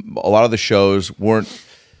lot of the shows weren't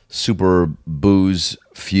super booze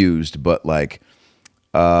fused, but like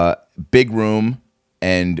big room,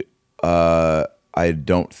 and I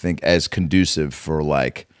don't think as conducive for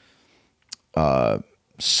like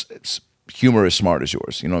humor as smart as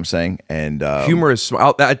yours. You know what I'm saying? And humor is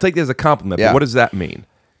smart. I take that as a compliment. Yeah. But what does that mean?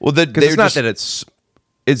 Well, because it's not that it's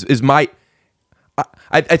is my.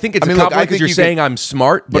 I think it's a compliment because you're saying I'm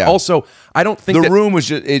smart, but also I don't think the room was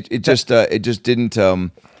just it just didn't.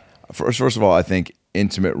 First of all, I think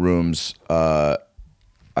intimate rooms I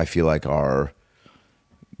feel like are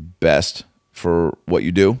best for what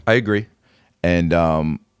you do. I agree.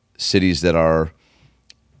 And cities that are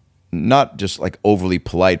not just like overly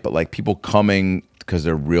polite, but like people coming because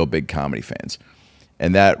they're real big comedy fans.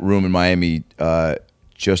 And that room in Miami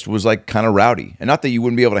just was like kind of rowdy. And not that you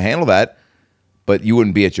wouldn't be able to handle that, but you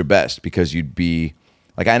wouldn't be at your best because you'd be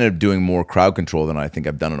like, I ended up doing more crowd control than I think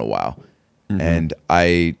I've done in a while. Mm-hmm. And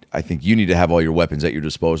I think you need to have all your weapons at your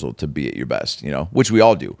disposal to be at your best, you know, which we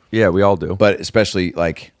all do. Yeah, we all do. But especially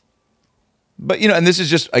like, but you know, and this is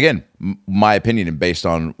just, again, my opinion and based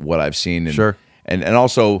on what I've seen. And, sure. And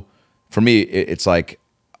also for me, it's like,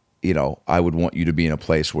 you know, I would want you to be in a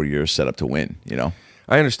place where you're set up to win, you know?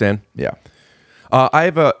 I understand. Yeah. I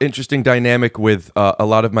have an interesting dynamic with a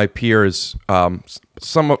lot of my peers,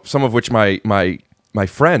 some of which my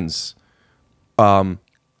friends.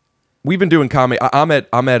 We've been doing comedy. I'm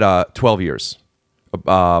at 12 years.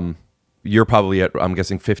 You're probably at, I'm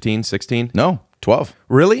guessing, 15, 16? No, 12.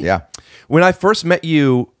 Really? Yeah. When I first met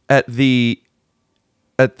you at the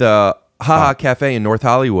Haha Cafe in North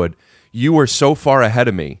Hollywood, you were so far ahead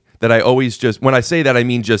of me that I always just, when I say that, I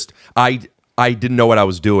mean just I didn't know what I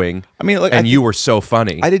was doing. I mean, like, and you were so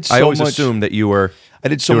funny. I always assumed that you were. I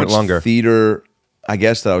did so doing much it longer. theater, I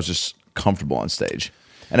guess, that I was just comfortable on stage,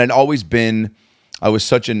 and I'd always been. I was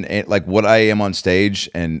such an, like, what I am on stage,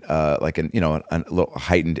 and like an, you know, a little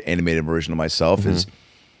heightened animated version of myself is,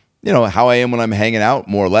 you know, how I am when I'm hanging out,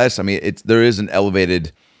 more or less. I mean, there is an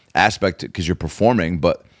elevated aspect because you're performing,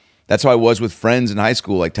 but that's how I was with friends in high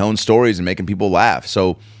school, like telling stories and making people laugh.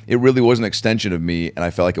 So it really was an extension of me, and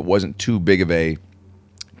I felt like it wasn't too big of a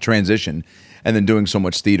transition. And then doing so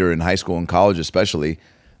much theater in high school and college, especially,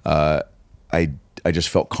 I just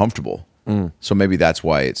felt comfortable. So maybe that's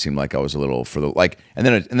why it seemed like I was a little for the like, and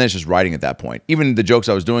then it's just writing at that point. Even the jokes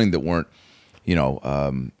I was doing that weren't, you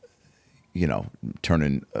know,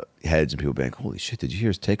 turning heads and people being like, "Holy shit! Did you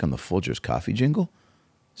hear his take on the Folgers coffee jingle?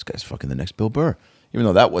 This guy's fucking the next Bill Burr." Even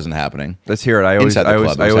though that wasn't happening. Let's hear it. I always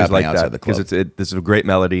like that because this is a great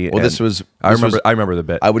melody. Well, this was. I remember the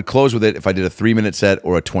bit. I would close with it if I did a 3-minute set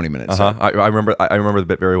or a 20-minute set. I remember the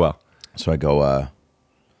bit very well. So I go.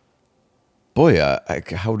 Boy,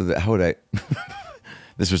 how would I?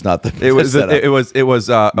 This was not the. It was.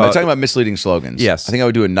 I'm talking about misleading slogans. Yes, I think I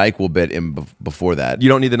would do a NyQuil bit before that. You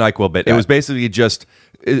don't need the NyQuil bit. It was basically just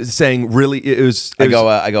saying. Really, it was. I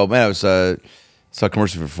go. Man, I was. Saw a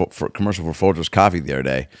commercial for Folgers coffee the other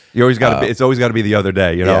day. You always got to. It's always got to be the other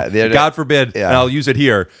day. You know. Yeah, God forbid. Yeah. And I'll use it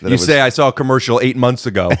here. You say I saw a commercial 8 months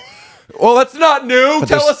ago. Well, that's not new.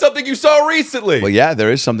 Tell us something you saw recently. Well, yeah,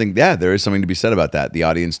 there is something. Yeah, there is something to be said about that. The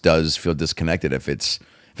audience does feel disconnected if it's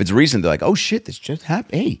recent. They're like, "Oh shit, this just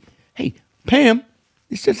happened." Hey, Pam,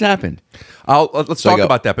 this just happened. Let's talk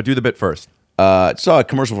about that, but do the bit first. Saw a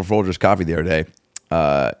commercial for Folgers coffee the other day.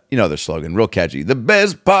 You know their slogan, real catchy. The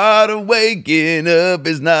best part of waking up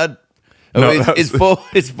is not. It's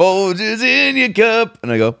Folgers in your cup.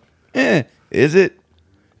 And I go, is it?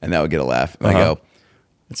 And that would get a laugh. And I go,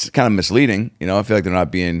 it's kind of misleading. You know, I feel like they're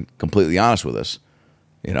not being completely honest with us.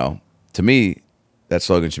 You know, to me, that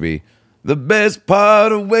slogan should be, the best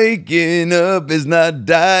part of waking up is not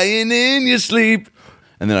dying in your sleep.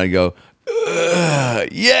 And then I go,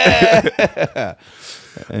 yeah.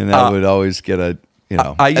 And I would always get a, you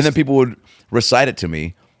know, and then people would recite it to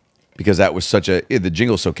me because that was such a, the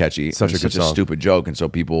jingle's so catchy. Such a stupid joke. And so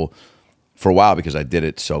people, for a while, because I did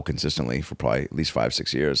it so consistently for probably at least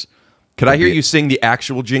 5-6 years. Could I hear you sing the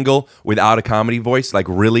actual jingle without a comedy voice? Like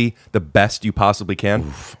really the best you possibly can?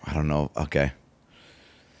 Oof, I don't know. Okay.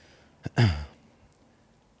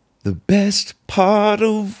 The best part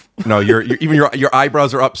of... No, even your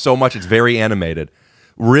eyebrows are up so much, it's very animated.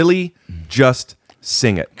 Really, just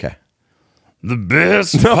sing it. Okay. The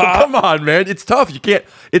best No, come on, man. It's tough. You can't...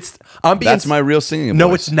 That's my real singing voice.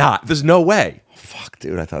 No, it's not. There's no way. Fuck,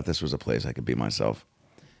 dude. I thought this was a place I could be myself.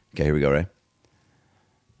 Okay, here we go, Ray.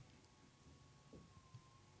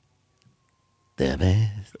 The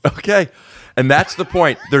best. Okay. And that's the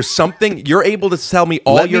point. There's something... You're able to tell me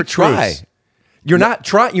all your truths. You're not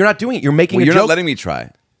trying. You're not doing it. You're making a joke. You're not letting me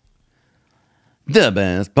try. The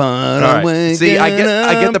best part of waking See, I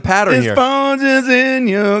get the pattern here. Folgers in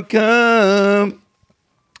your cup.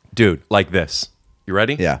 Dude, like this. You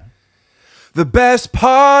ready? Yeah. The best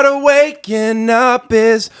part of waking up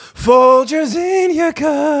is Folgers in your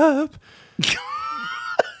cup.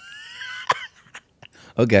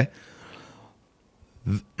 Okay.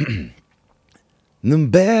 The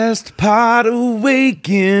best part of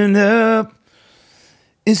waking up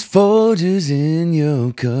is Folgers in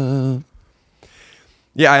your cup.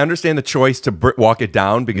 Yeah, I understand the choice to walk it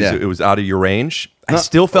down because it was out of your range. I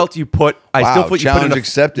still felt you put. Challenge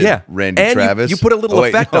accepted. Yeah, Randy and Travis. You put a little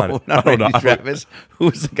effect on it. Not Randy Travis.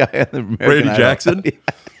 Who's the guy on the American Randy Idol? Jackson.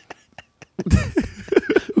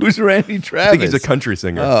 Who's Randy Travis? I think he's a country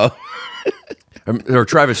singer. Oh. Or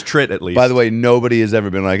Travis Tritt, at least. By the way, nobody has ever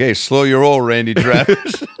been like, "Hey, slow your roll, Randy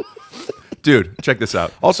Travis." Dude, check this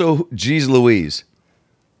out. Also, Geez Louise.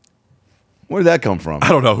 Where did that come from? I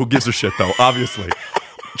don't know. Who gives a shit, though, obviously.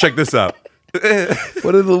 Check this out.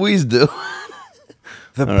 What did Louise do?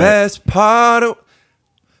 The best part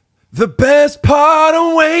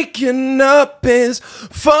of waking up is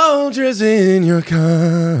Folgers in your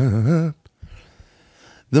cup.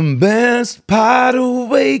 The best part of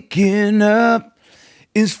waking up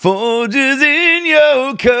is Folgers in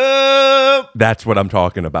your cup. That's what I'm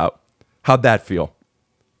talking about. How'd that feel?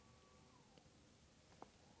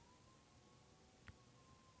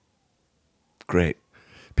 Great.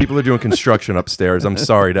 People are doing construction upstairs. I'm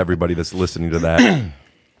sorry to everybody that's listening to that.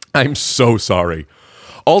 I'm so sorry.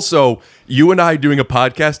 Also, you and I doing a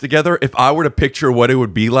podcast together, if I were to picture what it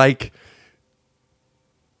would be like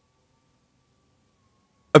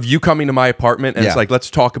of you coming to my apartment and it's like, let's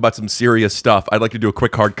talk about some serious stuff. I'd like to do a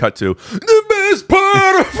quick hard cut to the best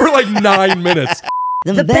part for like 9 minutes.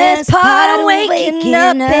 The best part of waking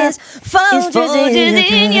up is Folgers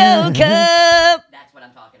in your cup. That's what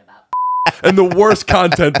I'm talking about. And the worst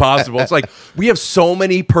content possible. It's like, we have so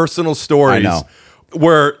many personal stories. I know.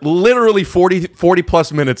 We're literally 40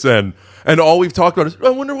 plus minutes in, and all we've talked about is,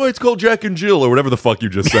 I wonder why it's called Jack and Jill, or whatever the fuck you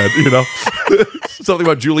just said, you know? Something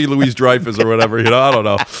about Julie Louise-Dreyfus or whatever, you know? I don't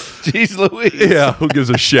know. Jeez Louise. Yeah, who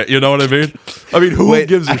gives a shit, you know what I mean? Who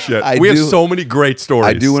gives a shit? We have so many great stories.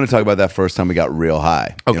 I do want to talk about that first time we got real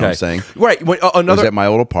high. You know what I'm saying? Right. It was at my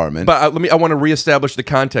old apartment. But I want to reestablish the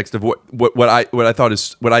context of what I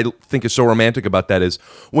think is so romantic about that is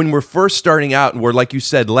when we're first starting out and we're, like you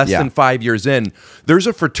said, less than 5 years in, there's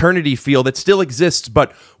a fraternity feel that still exists,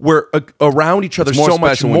 but we're around each other so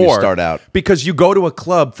much more. When you start out. Because you go to a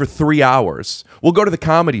club for 3 hours. We'll go to the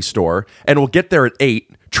Comedy Store and we'll get there at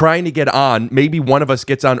 8, trying to get on. Maybe one of us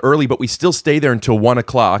gets on early, but we still stay there until 1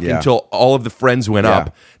 o'clock, until all of the friends went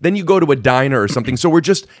up. Then you go to a diner or something. So we're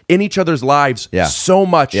just in each other's lives so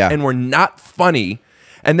much, and we're not funny.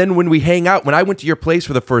 And then when we hang out, when I went to your place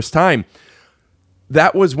for the first time,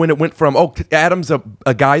 that was when it went from, oh, Adam's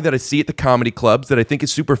a guy that I see at the comedy clubs that I think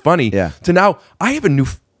is super funny, to now I have a new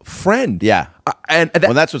friend. Yeah.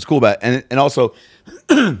 Well, that's what's cool about it. And also,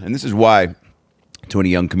 and this is why, to any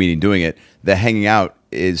young comedian doing it, the hanging out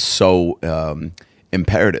is so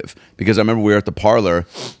imperative. Because I remember we were at the parlor,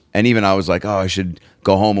 and even I was like, oh, I should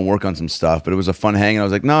go home and work on some stuff. But it was a fun hang, and I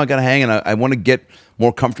was like, no, I got to hang, and I want to get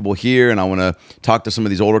more comfortable here, and I want to talk to some of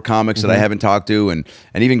these older comics that I haven't talked to, and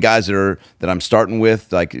even guys that I'm starting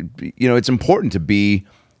with. Like, you know, it's important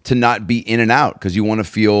to not be in and out, because you want to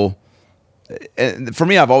feel. And for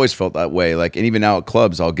me, I've always felt that way. Like, and even now at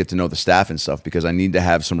clubs, I'll get to know the staff and stuff because I need to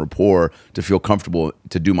have some rapport to feel comfortable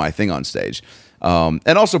to do my thing on stage. And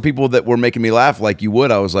also people that were making me laugh like you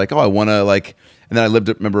would. I was like, oh, I want to like. And then I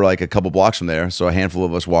remember like a couple blocks from there, so a handful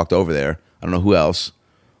of us walked over there. I don't know who else,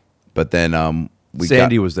 but then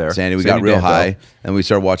Sandy was there. Sandy got real high, and we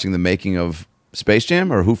started watching the making of Space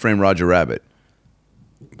Jam or Who Framed Roger Rabbit.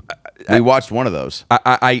 We watched one of those.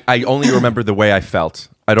 I only remember the way I felt.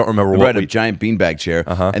 I don't remember what. A giant beanbag chair,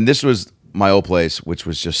 and this was my old place, which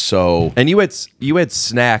was just so. And you had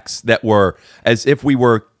snacks that were as if we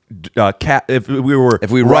were.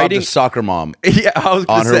 If we robbed a soccer mom, I was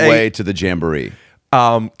on her way to the jamboree.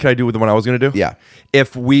 Can I do with the one I was going to do? Yeah.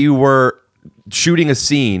 If we were shooting a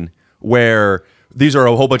scene where these are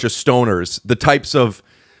a whole bunch of stoners, the types of,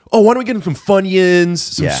 oh, why don't we get them some Funyuns,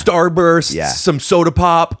 some Starbursts, some soda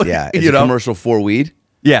pop? Yeah, is a commercial for weed?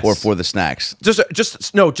 Yes. Or for the snacks?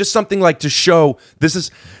 Just something like to show this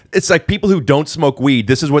is. It's like people who don't smoke weed.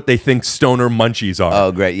 This is what they think stoner munchies are.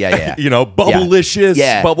 Oh, great! Yeah. You know,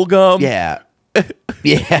 Bubblicious, bubble gum. Yeah.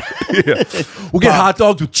 We'll get hot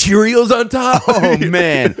dogs with Cheerios on top. Oh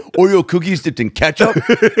man, Oreo cookies dipped in ketchup.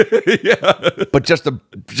 But just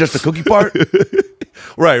the cookie part.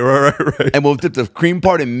 Right. And we'll dip the cream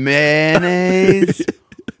part in mayonnaise.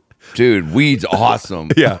 Dude, weed's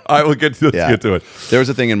awesome. Yeah, I will get to it. There was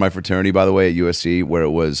a thing in my fraternity, by the way, at USC, where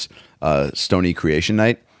it was Stony Creation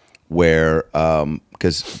Night, where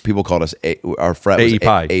because people called us our frat was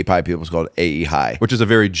AE Pi. People called it AE High, which is a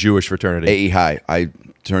very Jewish fraternity. AE High. I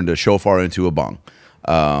turned a shofar into a bong,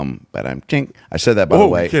 but I'm kink. I said that by the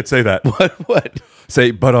way. You can't say that. What?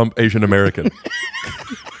 Say, but I'm Asian American.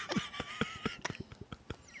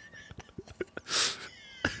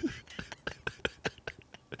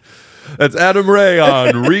 That's Adam Ray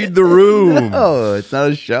on Read the Room. No, it's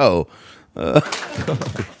not a show.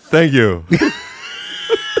 Thank you.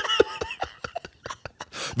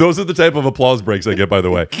 Those are the type of applause breaks I get, by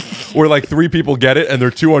the way, where like 3 people get it and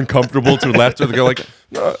they're too uncomfortable to laugh. They go like,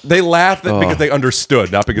 no. They laughed because they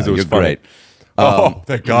understood, not because it was funny. Great. Oh,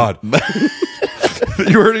 thank God.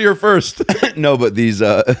 You heard it here first. No, but these,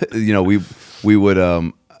 you know, we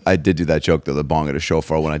would. I did do that joke though, the bong at a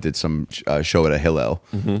shofar, when I did some show at a Hillel,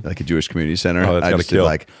 like a Jewish community center. Oh, that's I just did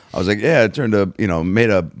I was like, yeah, I turned made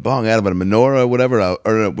a bong out of a menorah or whatever,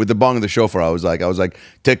 or with the bong and the shofar. I was like,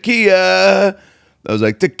 tekiah, I was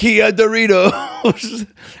like, tequila Doritos.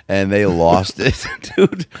 And they lost it,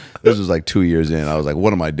 dude. This was like 2 years in. I was like,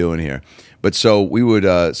 what am I doing here? But so we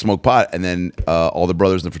would smoke pot, and then all the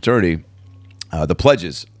brothers in the fraternity, the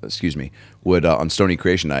pledges, excuse me, would on Stony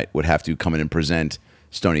Creation Night would have to come in and present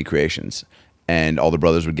Stony Creations. And all the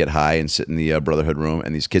brothers would get high and sit in the brotherhood room,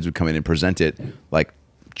 and these kids would come in and present it like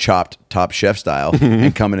chopped Top Chef style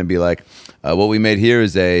and come in and be like, what we made here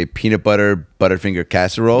is a peanut butter Butterfinger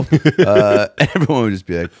casserole. Everyone would just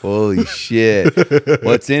be like, holy shit,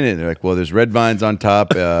 what's in it? And they're like, well, there's red vines on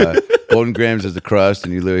top, golden grams as the crust,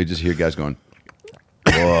 and you literally just hear guys going,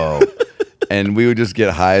 whoa. And we would just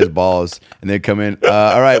get high as balls, and they'd come in.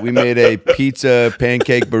 All right, we made a pizza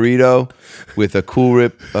pancake burrito with a Cool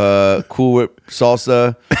Whip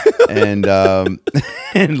salsa, and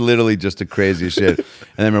and literally just the craziest shit. And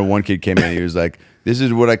I remember one kid came in, and he was like, "This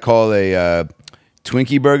is what I call a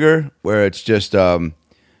Twinkie burger, where it's just look,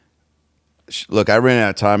 I ran out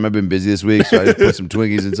of time. I've been busy this week, so I just put some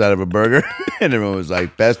Twinkies inside of a burger." And everyone was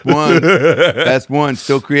like, "Best one,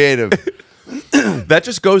 still creative." That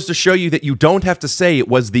just goes to show you that you don't have to say it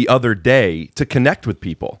was the other day to connect with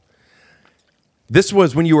people. This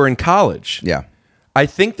was when you were in college. Yeah. I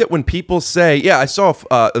think that when people say, yeah, I saw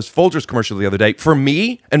a Folgers commercial the other day. For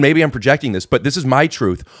me, and maybe I'm projecting this, but this is my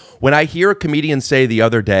truth. When I hear a comedian say the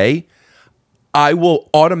other day, I will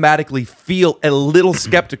automatically feel a little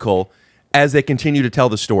skeptical as they continue to tell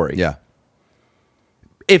the story. Yeah.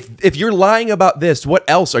 If you're lying about this, what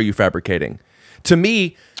else are you fabricating? To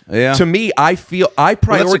me, I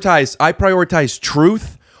prioritize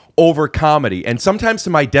truth over comedy, and sometimes to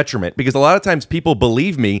my detriment, because a lot of times people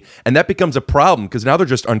believe me, and that becomes a problem because now they're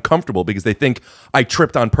just uncomfortable because they think I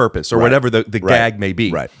tripped on purpose or whatever the gag may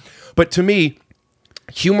be. Right. But to me,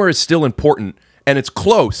 humor is still important, and it's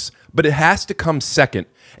close, but it has to come second.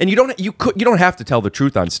 And you don't have to tell the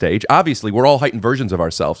truth on stage. Obviously, we're all heightened versions of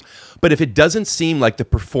ourselves. But if it doesn't seem like the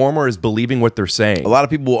performer is believing what they're saying, a lot of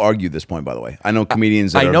people will argue this point. By the way, I know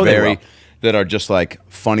comedians that are just like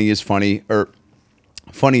funny is funny, or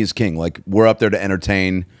funny is king. Like, we're up there to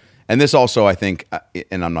entertain. And this also, I think,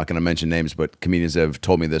 and I'm not going to mention names, but comedians have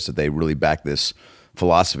told me this, that they really back this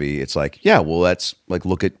philosophy. It's like, yeah, well, let's like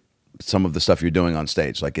look at some of the stuff you're doing on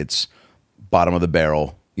stage. Like, it's bottom of the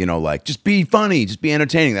barrel. You know, like, just be funny, just be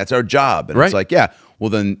entertaining. That's our job. And it's like, yeah, well,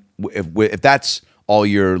 then if that's all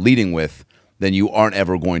you're leading with, then you aren't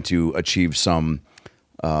ever going to achieve some,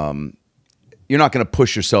 you're not going to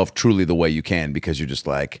push yourself truly the way you can, because you're just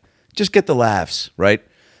like, just get the laughs, right?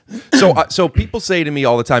 So people say to me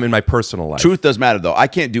all the time in my personal life. Truth does matter, though. I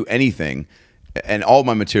can't do anything, and all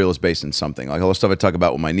my material is based in something. Like all the stuff I talk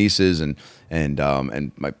about with my nieces and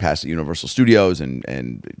my past at Universal Studios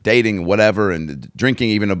and dating and whatever, and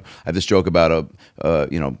drinking. Even I have this joke about a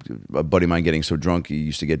buddy of mine getting so drunk he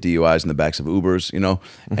used to get DUIs in the backs of Ubers,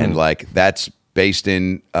 and like that's based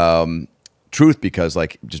in truth, because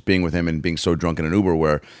like just being with him and being so drunk in an Uber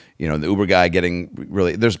where, the Uber guy getting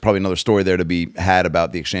really, there's probably another story there to be had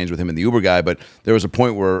about the exchange with him and the Uber guy, but there was a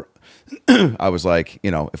point where I was like,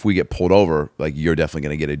 if we get pulled over, like, you're definitely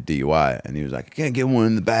going to get a DUI. And he was like, I can't get one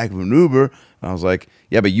in the back of an Uber. And I was like,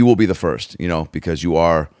 yeah, but you will be the first, because you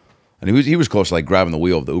are. And he was close to like grabbing the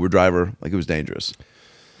wheel of the Uber driver. Like, it was dangerous.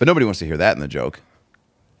 But nobody wants to hear that in the joke.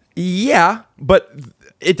 Yeah, but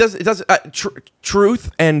it does.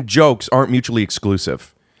 Truth and jokes aren't mutually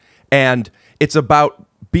exclusive. And it's about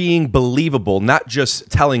being believable, not just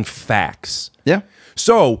telling facts. Yeah.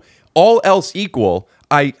 So all else equal,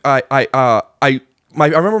 I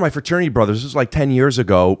remember my fraternity brothers, this was like 10 years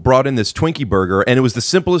ago, brought in this Twinkie burger, and it was the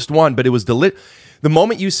simplest one, but it was the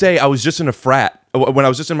moment you say I was just in a frat, when I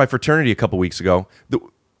was just in my fraternity a couple weeks ago,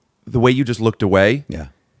 the way you just looked away,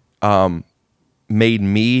 made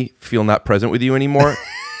me feel not present with you anymore.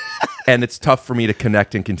 And it's tough for me to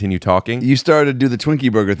connect and continue talking. You started to do the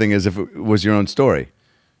Twinkie burger thing as if it was your own story.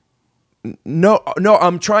 No,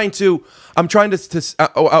 I'm trying to. I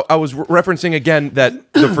was referencing again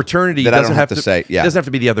that the fraternity doesn't have to say. Yeah, it doesn't have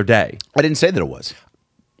to be the other day. I didn't say that it was.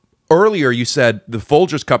 Earlier, you said the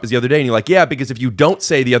Folgers cup is the other day, and you're like, yeah, because if you don't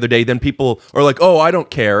say the other day, then people are like, oh, I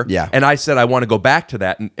don't care. Yeah. And I said I want to go back to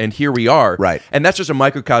that, and here we are. Right. And that's just a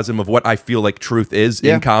microcosm of what I feel like truth is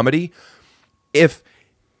in comedy.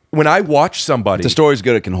 When I watch somebody, if the story's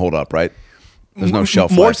good, it can hold up, right? There's no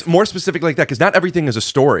shelf life. More specific like that, because not everything is a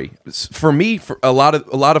story. For me, a lot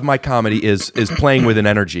of my comedy is playing with an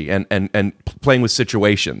energy and playing with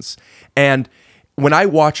situations. And when I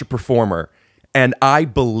watch a performer and I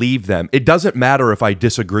believe them, it doesn't matter if I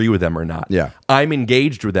disagree with them or not. Yeah. I'm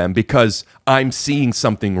engaged with them because I'm seeing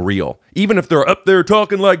something real. Even if they're up there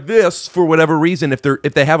talking like this for whatever reason, if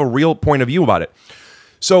they have a real point of view about it.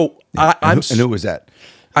 So and who was that?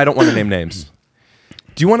 I don't want to name names.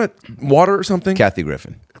 Do you want water or something? Kathy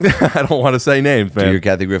Griffin. I don't want to say names, man. So you're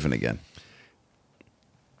Kathy Griffin again.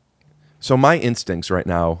 So my instincts right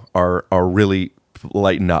now are really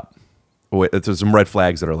lighting up. There's some red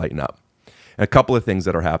flags that are lighting up. And a couple of things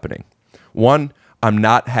that are happening. One, I'm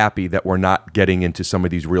not happy that we're not getting into some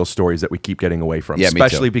of these real stories that we keep getting away from. Yeah,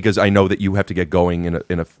 especially because I know that you have to get going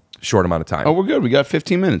in a short amount of time. Oh, we're good. We got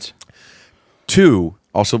 15 minutes. 2.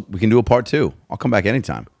 Also, we can do a part 2. I'll come back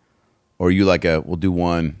anytime. Or are you like we'll do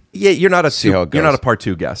one. Yeah, you're not how it goes. you're not a part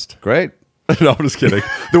 2 guest. Great. No, I'm just kidding.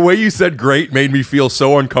 The way you said great made me feel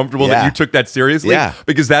so uncomfortable that you took that seriously. Yeah.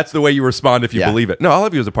 Because that's the way you respond if you believe it. No, I'll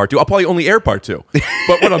have you as a part 2. I'll probably only air part 2.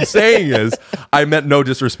 But what I'm saying is, I meant no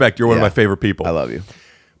disrespect. You're one of my favorite people. I love you.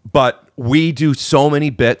 But we do so many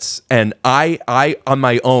bits, and I on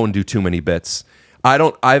my own do too many bits.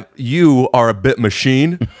 You are a bit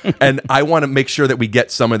machine, and I want to make sure that we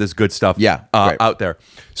get some of this good stuff out there.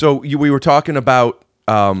 So we were talking about...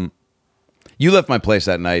 you left my place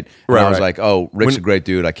that night, and I was like, "Oh, Rick's a great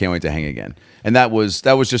dude. I can't wait to hang again." And that was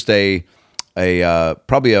just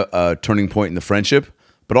probably a turning point in the friendship,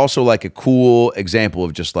 but also like a cool example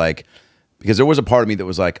of just like, because there was a part of me that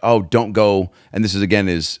was like, "Oh, don't go." And this is again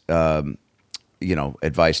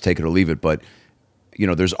advice, take it or leave it. But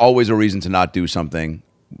there's always a reason to not do something.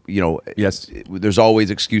 Yes, there's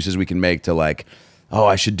always excuses we can make to like, oh,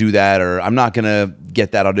 I should do that, or I'm not going to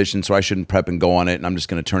get that audition, so I shouldn't prep and go on it, and I'm just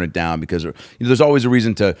going to turn it down because there's always a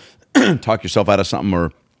reason to talk yourself out of something,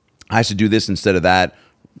 or I should do this instead of that.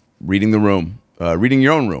 Reading the room, reading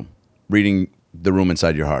your own room, reading the room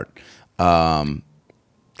inside your heart. Can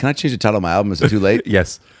I change the title of my album? Is it too late?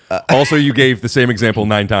 Yes. Also, you gave the same example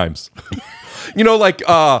 9 times.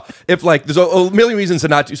 If there's a million reasons to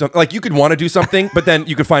not do something, like you could want to do something, but then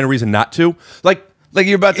you could find a reason not to. Like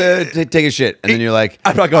you're about to take a shit, and then you're like,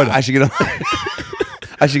 I'm not going. I should get on.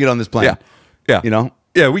 I should get on this plane. Yeah.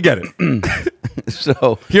 Yeah, we get it.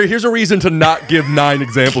 So here's a reason to not give 9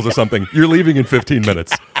 examples of something. You're leaving in 15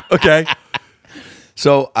 minutes. Okay.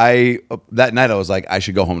 So that night I was like, I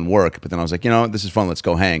should go home and work, but then I was like, this is fun. Let's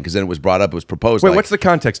go hang. Because then it was brought up, it was proposed. Wait, what's the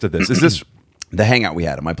context of this? Is this the hangout we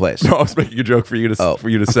had at my place? No, I was making a joke for you to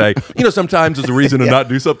say. Sometimes there's a reason to not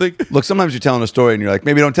do something. Look, sometimes you're telling a story and you're like,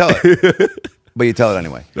 maybe don't tell it. But you tell it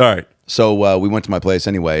anyway. All right. So we went to my place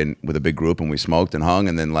anyway, and with a big group, and we smoked and hung,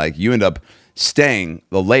 and then like you end up staying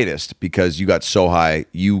the latest because you got so high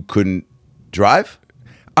you couldn't drive.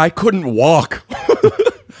 I couldn't walk.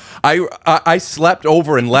 I slept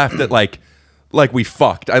over and left at like we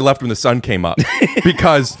fucked. I left when the sun came up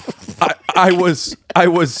because I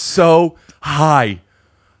was so high.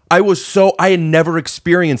 I had never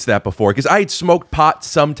experienced that before because I had smoked pot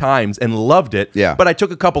sometimes and loved it. Yeah. But I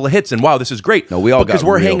took a couple of hits and wow, this is great. No, we all because got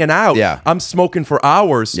we're real. hanging out. Yeah. I'm smoking for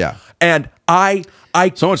hours. Yeah. And I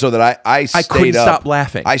so much so that I couldn't up. stop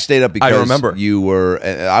laughing. I stayed up because I remember you were.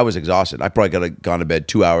 I was exhausted. I probably could have gone to bed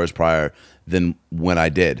 2 hours prior than when I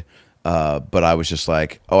did. But I was just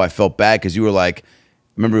like, oh, I felt bad because you were like,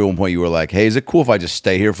 remember at one point you were like, hey, is it cool if I just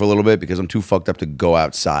stay here for a little bit because I'm too fucked up to go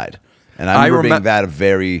outside? And I remember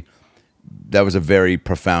being that was a very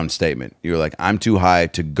profound statement. You were like, I'm too high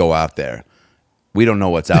to go out there. We don't know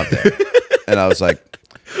what's out there. And I was like,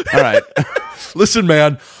 all right. Listen,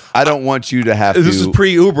 man. I don't want you to have to. This is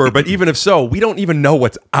pre-Uber, but even if so, we don't even know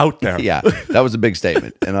what's out there. Yeah, that was a big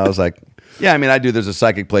statement. And I was like, yeah, I mean, I do. There's a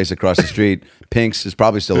psychic place across the street. Pink's is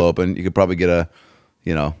probably still open. You could probably get a,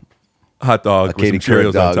 hot dog, a Katie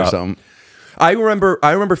Couric dog or something. I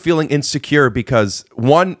remember feeling insecure because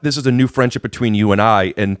 1, this is a new friendship between you and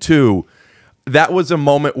I, and 2, that was a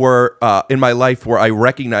moment where in my life where I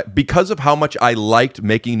recognized, because of how much I liked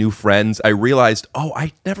making new friends, I realized, oh,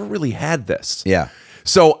 I never really had this. Yeah.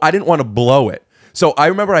 So I didn't want to blow it. So I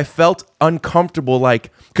remember I felt uncomfortable,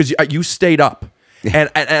 like, because you stayed up. And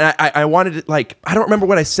I wanted to, like, I don't remember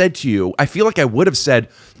what I said to you. I feel like I would have said,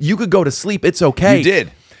 you could go to sleep. It's okay. You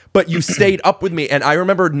did. But you stayed up with me. And I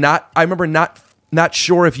remember not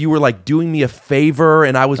sure if you were like doing me a favor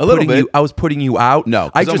and I was putting you out.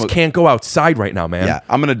 No. I just can't go outside right now, man. Yeah,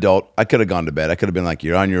 I'm an adult. I could have gone to bed. I could have been like,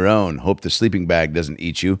 you're on your own. Hope the sleeping bag doesn't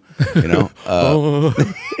eat you.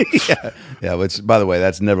 Yeah. Which, by the way,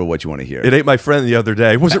 that's never what you want to hear. It ate my friend the other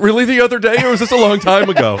day. Was it really the other day or was this a long time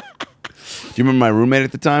ago? Do you remember my roommate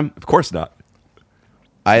at the time? Of course not.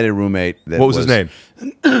 I had a roommate that What was his name?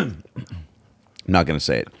 I'm not going to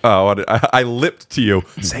say it. Oh, I lipped to you.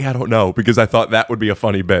 Say I don't know, because I thought that would be a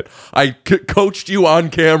funny bit. I coached you on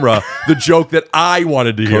camera the joke that I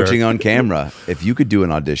wanted to hear. Coaching on camera. If you could do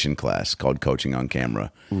an audition class called Coaching on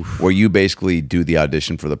Camera, where you basically do the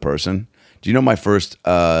audition for the person. Do you know my first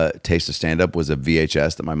taste of stand-up was a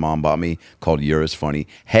VHS that my mom bought me called You're As Funny.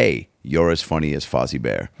 Hey, you're as funny as Fozzie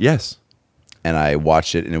Bear. Yes. And I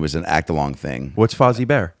watched it, and it was an act-along thing. What's Fozzie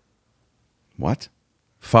Bear? What?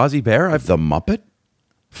 Fozzie Bear? The Muppet?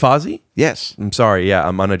 Fozzie? Yes. I'm sorry. Yeah,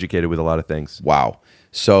 I'm uneducated with a lot of things. Wow.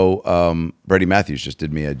 So Brady Matthews just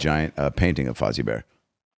did me a giant painting of Fozzie Bear.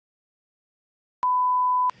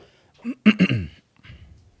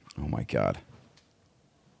 Oh, my God.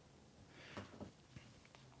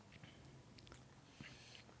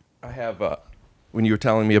 I have, when you were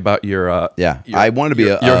telling me about your... I wanted to be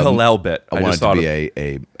your Hillel bit. I wanted to be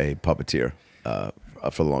a puppeteer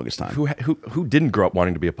for the longest time. Who didn't grow up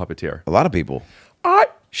wanting to be a puppeteer? A lot of people.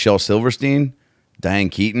 Shel Silverstein, Diane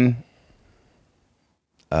Keaton,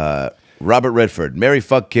 Robert Redford, Mary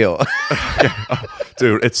Fuck Kill.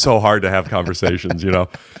 Dude, it's so hard to have conversations, you know?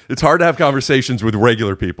 It's hard to have conversations with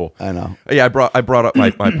regular people. I know. Yeah, I brought up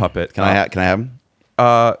my puppet. Can I have him?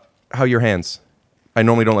 How are your hands? I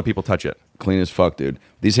normally don't let people touch it. Clean as fuck, dude.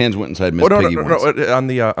 These hands went inside Miss Piggy once. Put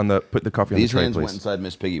the coffee on the tray, please. These hands went inside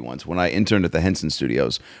Miss Piggy once. When I interned at the Henson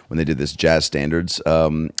Studios, when they did this Jazz Standards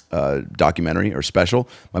documentary or special,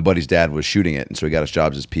 my buddy's dad was shooting it, and so he got us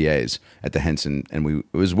jobs as PAs at the Henson, and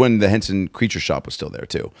it was when the Henson Creature Shop was still there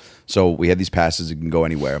too. So we had these passes; you can go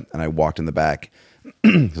anywhere. And I walked in the back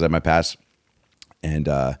because I had my pass, and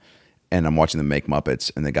I'm watching them make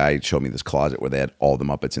Muppets, and the guy showed me this closet where they had all the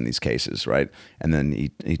Muppets in these cases, right? And then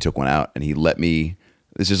he took one out, and he let me.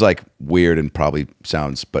 This is like weird and probably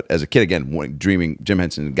sounds, but as a kid, again, dreaming Jim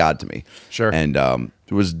Henson, God to me. Sure. And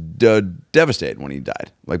it was devastated when he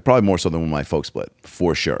died, like probably more so than when my folks split,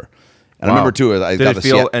 for sure. And I remember too, I got to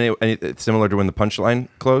feel any similar to when the Punchline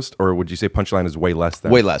closed, or would you say Punchline is way less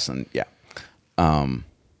than? Way less than, yeah. And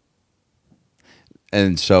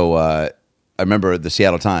so I remember the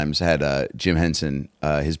Seattle Times had Jim Henson,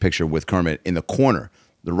 his picture with Kermit in the corner,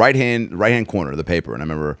 the right hand corner of the paper, and I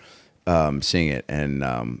remember seeing it, and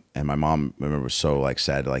my mom, I remember, was so like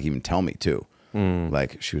sad to like even tell me too.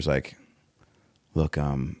 Like she was like, "Look,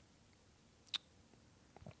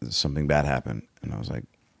 something bad happened," and I was like,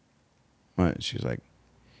 "What?" She was like,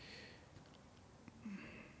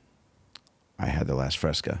 "I had the last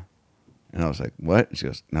Fresca," and I was like, "What?" And she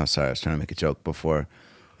goes, "No, sorry, I was trying to make a joke before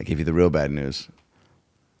I gave you the real bad news.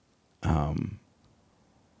 Jim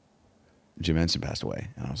Henson passed away,"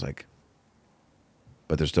 and I was like,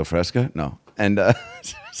 "But there's still Fresca?" No. And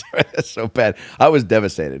sorry, that's so bad. I was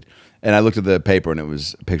devastated. And I looked at the paper, and it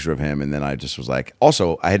was a picture of him. And then I just was like,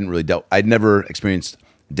 also, I'd never experienced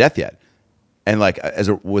death yet. And like,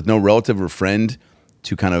 with no relative or friend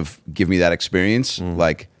to kind of give me that experience,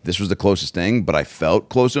 like this was the closest thing, but I felt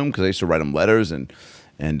close to him because I used to write him letters and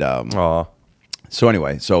so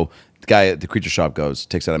anyway, so the guy at the Creature Shop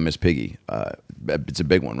takes out a Miss Piggy. It's a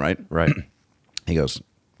big one, right? Right. He goes,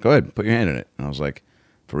 "Go ahead, put your hand in it." And I was like,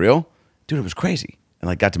 "For real?" Dude, it was crazy. And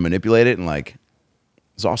like got to manipulate it, and like,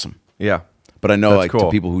 it's awesome. Yeah. But I know, that's like, cool. to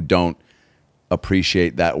people who don't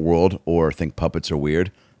appreciate that world or think puppets are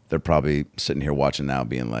weird, they're probably sitting here watching now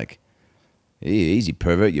being like, "Hey, easy,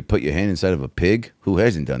 pervert. You put your hand inside of a pig? Who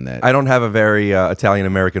hasn't done that?" I don't have a very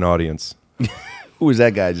Italian-American audience. Who was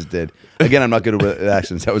that guy I just did? Again, I'm not good with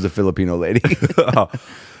accents. That was a Filipino lady.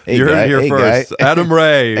 Hey, you heard guy. it here Hey, first. guy. Adam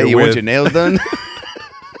Ray. Hey, you want your nails done?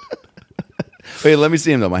 Wait, let me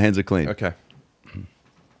see him, though. My hands are clean. Okay.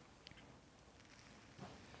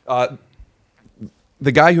 The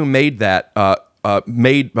guy who made that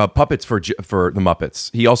made puppets for the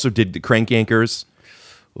Muppets. He also did the Crank Yankers.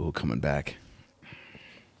 Ooh, coming back.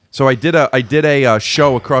 So I did a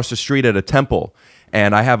show across the street at a temple,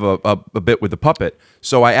 and I have a bit with the puppet.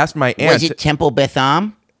 So I asked my aunt. Was it Temple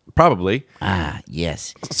Betham? Probably. Ah,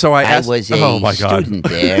 yes. So I asked. was a student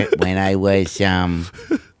there when I was,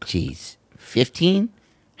 15?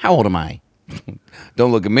 How old am I?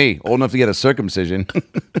 Don't look at me. Old enough to get a circumcision.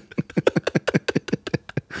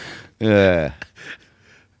 Yeah.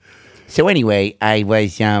 So anyway, I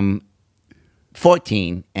was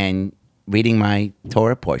 14 and reading my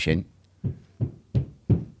Torah portion.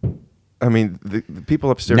 I mean, the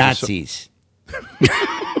people upstairs. Nazis.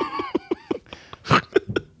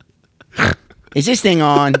 Is this thing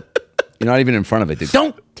on? You're not even in front of it, dude.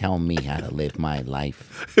 Don't tell me how to live my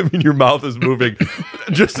life. I mean, your mouth is moving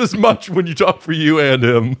just as much when you talk for you and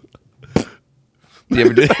him. You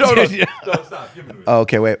ever do that? No, stop. Give it to me. Oh,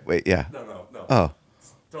 okay, wait, yeah. No. Oh.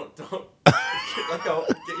 Don't. Let go.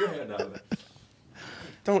 Get your hand out of it.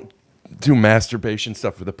 don't do masturbation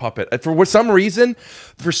stuff with the puppet. For some reason,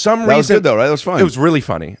 that was good though, right? That was fun. It was really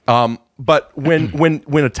funny. But when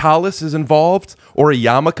a talus is involved or a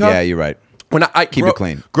yarmulke, yeah, you're right. When I keep it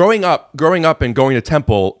clean. Growing up and going to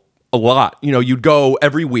temple a lot. You know, you'd go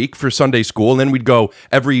every week for Sunday school, and then we'd go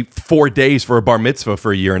every 4 days for a bar mitzvah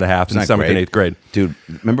for a year and a half in 7th and 8th grade. Dude,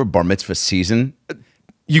 remember bar mitzvah season?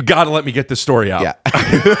 You got to let me get this story out. Yeah.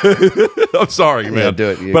 I'm sorry, man. Yeah, do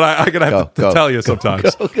it. But I'm going to have to tell you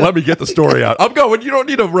sometimes. Let me get the story out. I'm going. You don't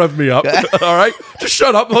need to rev me up. All right? Just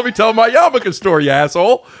shut up and let me tell my yarmulke story, you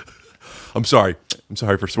asshole. I'm sorry. I'm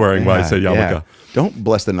sorry for swearing when I say yarmulke. Yeah. Don't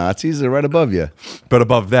bless the Nazis. They're right above you. But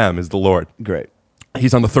above them is the Lord. Great.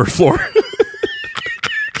 He's on the 3rd floor.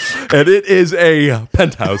 And it is a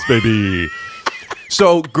penthouse, baby.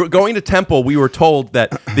 So going to temple, we were told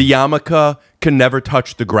that the yarmulke can never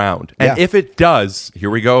touch the ground. And if it does, here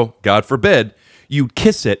we go, God forbid, you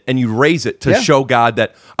kiss it and you raise it to show God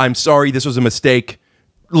that I'm sorry, this was a mistake.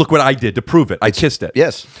 Look what I did to prove it. I kissed it.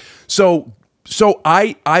 Yes. So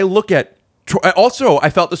I look at, also I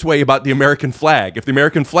felt this way about the American flag. If the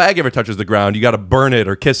American flag ever touches the ground, you got to burn it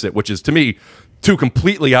or kiss it, which is to me two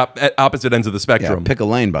completely opposite ends of the spectrum. Yeah, pick a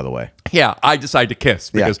lane, by the way. Yeah, I decide to kiss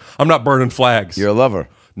because I'm not burning flags. You're a lover.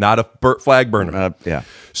 Not a flag burner. Yeah.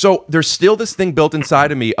 So there's still this thing built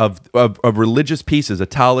inside of me of religious pieces, a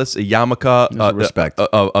talus, a yarmulke, respect,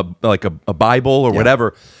 like a Bible or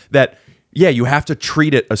whatever, that, you have to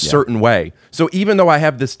treat it a certain way. So even though I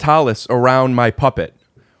have this talus around my puppet,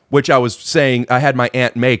 which I was saying I had my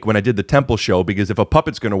aunt make when I did the temple show, because if a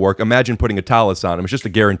puppet's going to work, imagine putting a talus on him. It's just a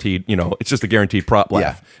guaranteed, it's just a guaranteed prop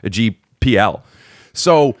laugh, a GPL.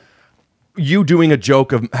 So you doing a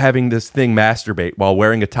joke of having this thing masturbate while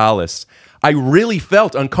wearing a talus, I really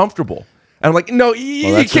felt uncomfortable. And I'm like, no,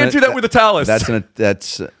 you can't do that with a talus. That's an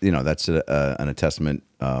attestament,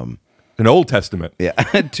 an Old Testament,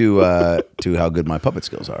 to how good my puppet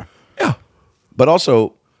skills are. Yeah, but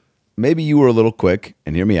also, maybe you were a little quick,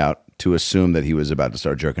 and hear me out, to assume that he was about to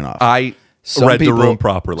start jerking off. I read the room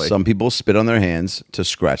properly. Some people spit on their hands to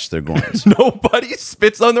scratch their groins. Nobody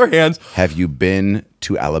spits on their hands. Have you been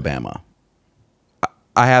to Alabama?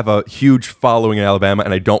 I have a huge following in Alabama,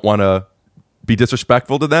 and I don't want to be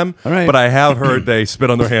disrespectful to them, but I have heard they spit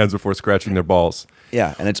on their hands before scratching their balls.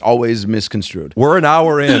 Yeah, and it's always misconstrued. We're an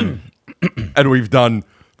hour in, and we've done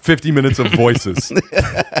 50 minutes of voices.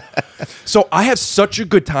 So I have such a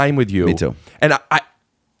good time with you. Me too. And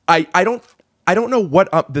I don't know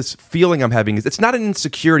what this feeling I'm having is. It's not an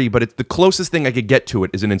insecurity, but it's the closest thing I could get to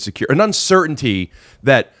it is an uncertainty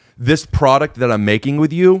that this product that I'm making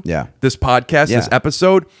with you, this podcast, this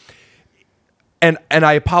episode, and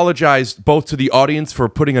I apologize both to the audience for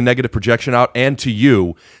putting a negative projection out and to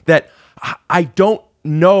you that I don't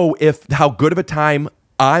know if how good of a time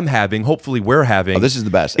I'm having, hopefully we're having. Oh, this is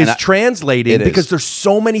the best. Is translating because there's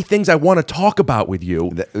so many things I want to talk about with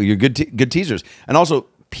you. You're good teasers. And also,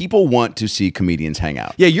 people want to see comedians hang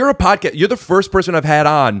out. Yeah, you're a podcast. You're the first person I've had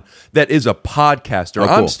on that is a podcaster. Oh,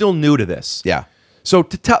 cool. I'm still new to this. Yeah. So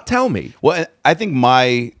tell me. Well, I think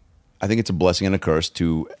it's a blessing and a curse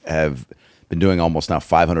to have been doing almost now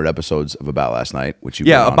 500 episodes of About Last Night, which you've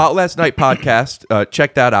been on. About Last Night podcast.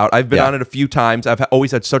 Check that out. I've been on it a few times. I've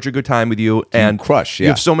always had such a good time with you. And crush. You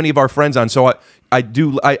have so many of our friends on. So I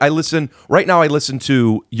listen. Right now I listen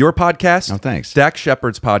to your podcast. Oh, thanks. Dak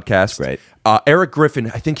Shepard's podcast. Great. Eric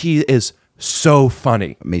Griffin. I think he is so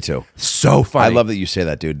funny. Me too. So funny. I love that you say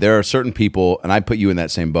that, dude. There are certain people, and I put you in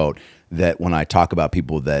that same boat, that when I talk about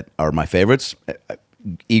people that are my favorites,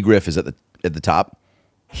 E. Griff is at the top.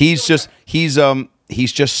 He's just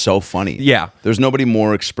so funny. Yeah. There's nobody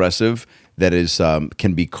more expressive that is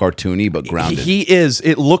can be cartoony but grounded. He is.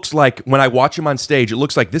 It looks like when I watch him on stage, it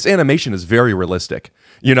looks like this animation is very realistic.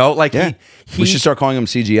 Like we should start calling him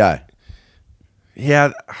CGI.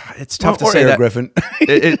 Yeah, it's tough to or say Air that. Griffin.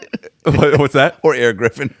 What's that? Or Air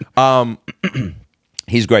Griffin.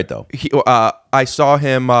 He's great though. I saw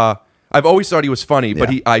him. I've always thought he was funny, but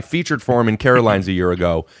I featured for him in Caroline's a year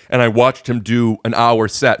ago, and I watched him do an hour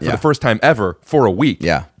set for the first time ever for a week.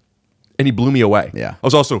 Yeah, and he blew me away. Yeah, I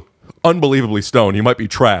was also unbelievably stoned. He might be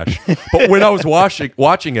trash, but when I was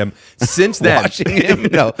watching him, since then,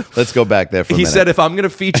 no, let's go back there for a minute. He said if I'm going to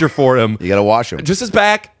feature for him, you got to wash him. Just his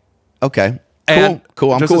back. Okay,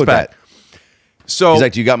 cool. I'm cool with that. So he's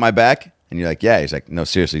like, "Do you got my back?" And you're like, "Yeah." He's like, "No,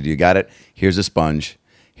 seriously, do you got it? Here's a sponge.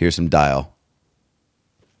 Here's some dial."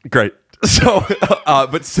 Great. So,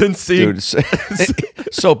 but since seeing... Dude,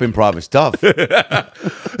 soap improv is tough.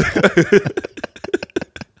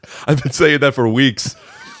 I've been saying that for weeks.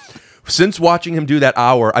 since watching him do that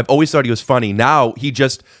hour, I've always thought he was funny. Now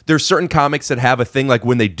there's certain comics that have a thing like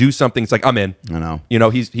when they do something, it's like, I'm in. I know. You know,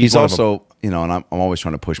 he's also, you know, and I'm always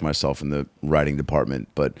trying to push myself in the writing department,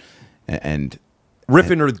 but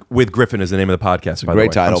Riffin with Griffin is the name of the podcast. By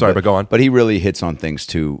great the way. title. I'm sorry, but go on. But he really hits on things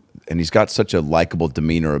too, and he's got such a likable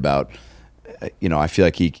demeanor about. You know, I feel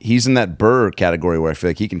like he's in that Burr category where I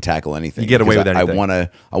feel like he can tackle anything. You get away with anything.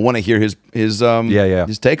 I want to hear his his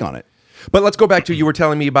take on it. But let's go back to, you were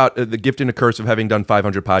telling me about the gift and the curse of having done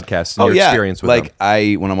 500 podcasts and your experience with like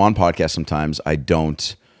them. When I'm on podcasts, sometimes I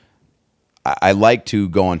like to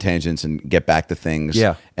go on tangents and get back to things.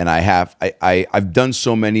 Yeah. And I've done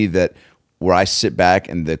so many that where I sit back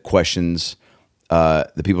and the questions,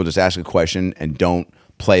 the people just ask a question and don't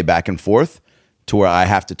play back and forth, to where I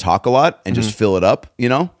have to talk a lot and just fill it up, you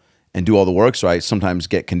know, and do all the work. So I sometimes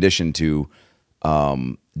get conditioned to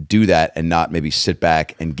do that and not maybe sit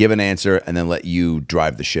back and give an answer and then let you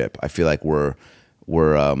drive the ship. I feel like we're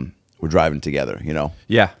driving together, you know.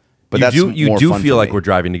 Yeah, but you do feel like we're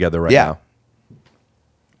driving together right now.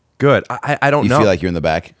 Good. I don't know. You feel like you're in the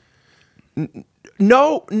back?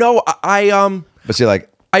 No. But see,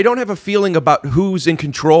 like I don't have a feeling about who's in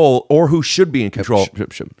control or who should be in control.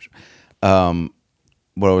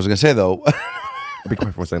 What I was gonna say though. Be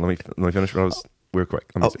quick for a second. Let me finish what I was. Real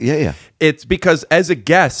quick. Yeah. It's because as a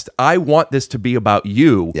guest, I want this to be about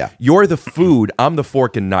you. Yeah. You're the food. I'm the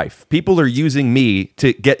fork and knife. People are using me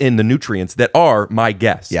to get in the nutrients that are my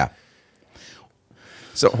guests. Yeah.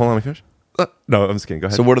 So hold on, let me finish. No, I'm just kidding. Go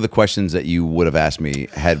ahead. So what are the questions that you would have asked me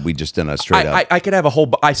had we just done a straight up? I could have a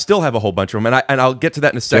whole. I still have a whole bunch of them, and I'll get to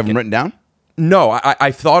that in a second. You have them written down? No,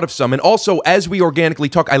 I thought of some, and also as we organically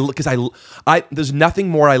talk, there's nothing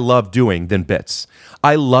more I love doing than bits.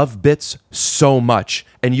 I love bits so much,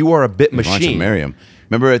 and you are a bit machine. Why don't you marry him?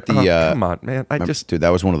 Remember at the come on, man! Dude, that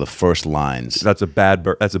was one of the first lines. That's a bad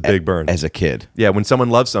burn. That's a big burn. As a kid, yeah, when someone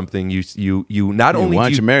loves something, you not only why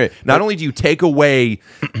don't you marry it? Not only do you take away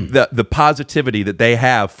the positivity that they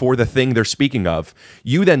have for the thing they're speaking of,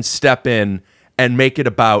 you then step in and make it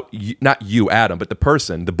about you, not you, Adam, but the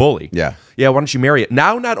person, the bully. Yeah. Why don't you marry it?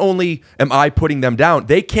 Now, not only am I putting them down,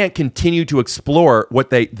 they can't continue to explore what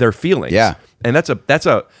their feelings. Yeah. And that's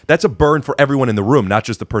a burn for everyone in the room, not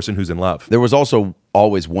just the person who's in love. There was also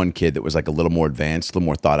always one kid that was like a little more advanced, a little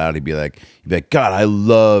more thought out. He'd be like, God, I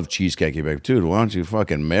love cheesecake. He'd be like, dude, why don't you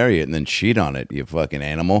fucking marry it and then cheat on it, you fucking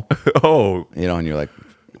animal? Oh. You know, and you're like,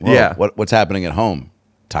 whoa, yeah. What's happening at home,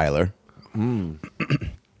 Tyler?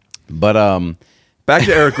 But back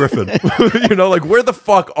to Eric Griffin. You know, like, where the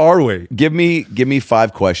fuck are we? Give me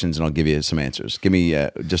 5 questions and I'll give you some answers. Give me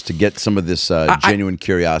just to get some of this genuine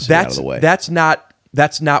curiosity out of the way. That's not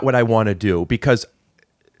what I want to do, because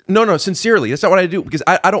no, sincerely, that's not what I do, because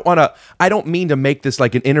I don't mean to make this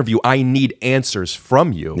like an interview. I need answers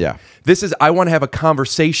from you. Yeah. I want to have a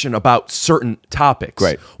conversation about certain topics.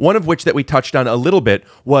 Right. One of which that we touched on a little bit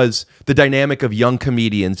was the dynamic of young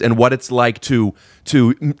comedians and what it's like to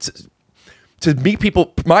meet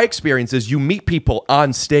people. My experience is you meet people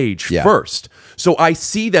on stage first. So I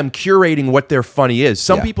see them curating what their funny is.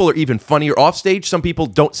 Some people are even funnier off stage. Some people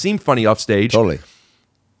don't seem funny off stage. Totally.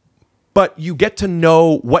 But you get to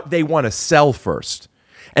know what they want to sell first.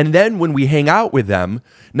 And then when we hang out with them,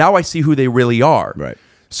 now I see who they really are. Right.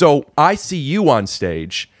 So I see you on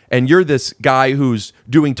stage, and you're this guy who's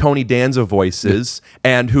doing Tony Danza voices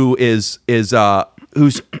and who's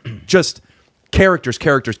just characters. A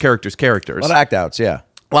lot of act outs, yeah.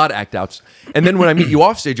 A lot of act outs. And then when I meet you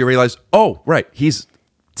off stage, you realize, oh, right, he's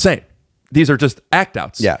same. These are just act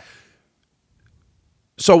outs. Yeah.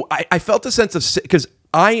 So I felt a sense of, because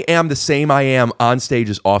I am the same I am on stage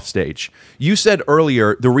as off stage. You said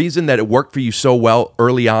earlier, the reason that it worked for you so well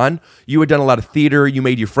early on, you had done a lot of theater, you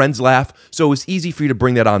made your friends laugh, so it was easy for you to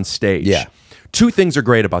bring that on stage. Yeah. 2 things are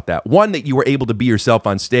great about that. One, that you were able to be yourself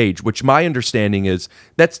on stage, which my understanding is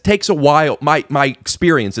that takes a while. My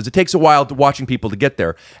experience is it takes a while to watching people to get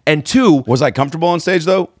there. And 2, was I comfortable on stage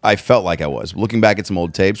though? I felt like I was. Looking back at some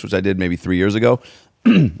old tapes, which I did maybe 3 years ago,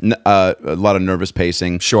 a lot of nervous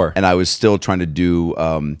pacing. Sure. And I was still trying to do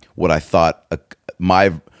what I thought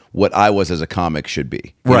what I was as a comic should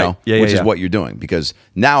be. You know? Which is what you're doing, because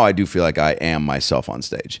now I do feel like I am myself on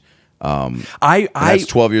stage. That's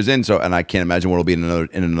 12 years in, and I can't imagine what it'll be in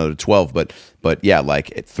another 12. But yeah,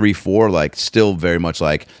 like at 3, 4, like still very much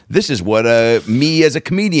like this is what me as a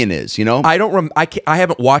comedian is. You know, I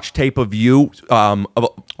haven't watched tape of you.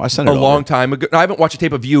 Oh, a long time ago. I haven't watched a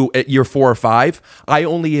tape of you at year 4 or 5. I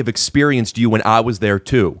only have experienced you when I was there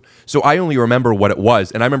too. So I only remember what it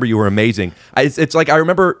was, and I remember you were amazing. It's like I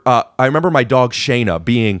remember my dog Shayna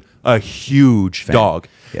being a huge dog.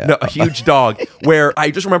 Yeah. No, a huge dog where I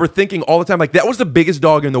just remember thinking all the time, like, that was the biggest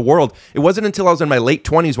dog in the world. It wasn't until I was in my late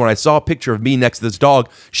 20s when I saw a picture of me next to this dog.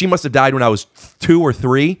 She must have died when I was 2 or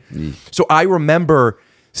 3. So I remember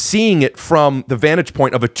seeing it from the vantage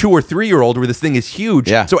point of a 2 or 3-year-old where this thing is huge.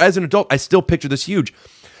 Yeah. So as an adult, I still picture this huge.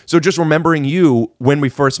 So just remembering you when we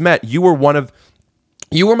first met, you were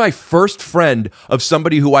my first friend of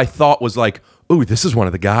somebody who I thought was like, ooh, this is one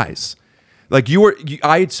of the guys. Like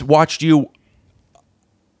I had watched you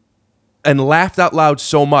and laughed out loud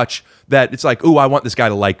so much that it's like, ooh, I want this guy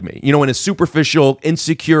to like me. You know, in a superficial,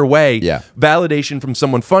 insecure way, validation from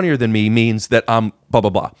someone funnier than me means that I'm blah,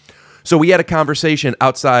 blah, blah. So we had a conversation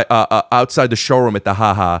outside the showroom at the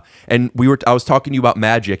Haha, and I was talking to you about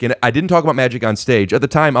magic, and I didn't talk about magic on stage. At the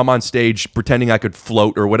time, I'm on stage pretending I could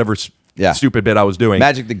float or whatever stupid bit I was doing.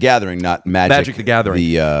 Magic the Gathering, not Magic the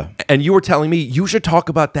Gathering. And you were telling me you should talk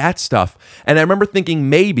about that stuff. And I remember thinking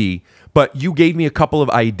maybe, but you gave me a couple of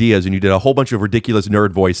ideas and you did a whole bunch of ridiculous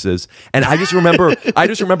nerd voices. And I just remember,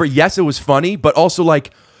 yes, it was funny, but also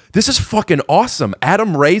like, this is fucking awesome.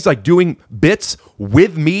 Adam Ray's like doing bits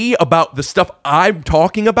with me about the stuff I'm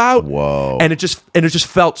talking about. Whoa. And it just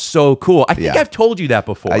felt so cool. I think I've told you that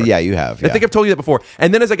before. Yeah, you have. I think I've told you that before.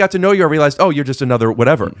 And then as I got to know you, I realized, oh, you're just another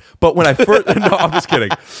whatever. But when I first, no, I'm just kidding.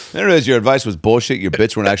 There it is. Your advice was bullshit. Your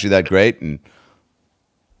bits weren't actually that great. And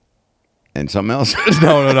something else?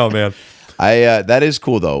 No, man. That is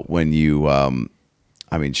cool though. When you,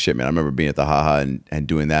 I mean, shit, man. I remember being at the Haha and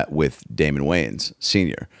doing that with Damon Wayans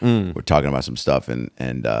Sr. We're talking about some stuff and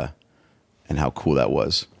how cool that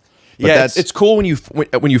was. But yeah, it's cool when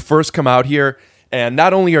you first come out here, and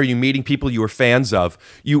not only are you meeting people you were fans of,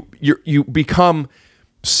 you become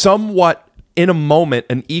somewhat in a moment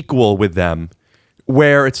an equal with them.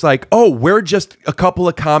 Where it's like, oh, we're just a couple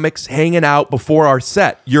of comics hanging out before our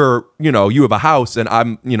set. You have a house and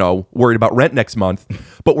I'm, worried about rent next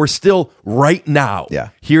month, but we're still right now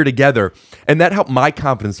here together. And that helped my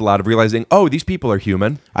confidence a lot of realizing, oh, these people are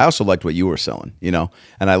human. I also liked what you were selling, and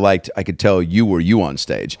I could tell you were you on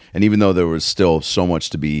stage. And even though there was still so much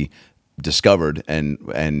to be discovered and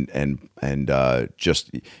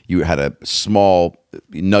just you had a small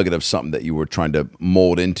nugget of something that you were trying to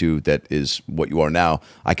mold into that is what you are now.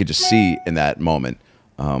 I could just see in that moment.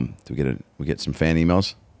 Do we get some fan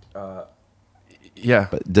emails? Yeah.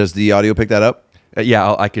 But does the audio pick that up?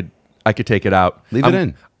 Yeah, I could take it out. Leave it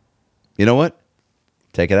in. You know what?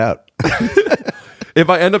 Take it out. If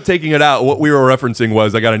I end up taking it out, what we were referencing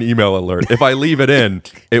was I got an email alert. If I leave it in,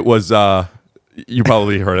 it was you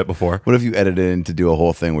probably heard it before. What if you edit it in to do a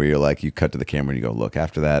whole thing where you're like, you cut to the camera and you go, look,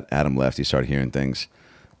 after that, Adam left, he started hearing things.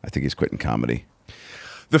 I think he's quitting comedy.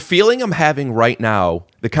 The feeling I'm having right now,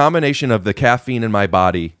 the combination of the caffeine in my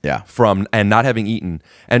body and not having eaten,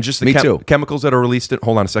 and just the chemicals that are released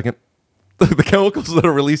hold on a second. The chemicals that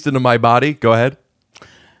are released into my body, go ahead.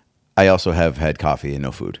 I also have had coffee and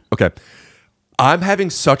no food. Okay. I'm having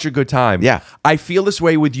such a good time. Yeah. I feel this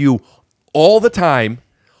way with you all the time,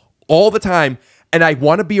 and I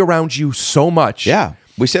want to be around you so much. Yeah,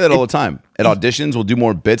 we say that all the time. At auditions, we'll do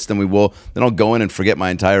more bits than we will. Then I'll go in and forget my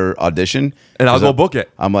entire audition. And I'll go book it.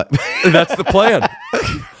 I'm like... That's the plan.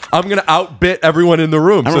 I'm going to outbit everyone in the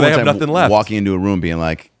room so they have nothing left. Walking into a room being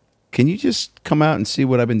like, can you just come out and see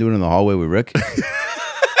what I've been doing in the hallway with Rick?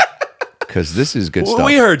 Because this is good stuff.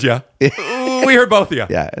 We heard you. We heard both of you.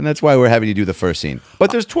 Yeah, and that's why we're having you do the first scene.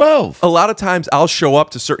 But there's 12. A lot of times I'll show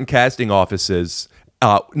up to certain casting offices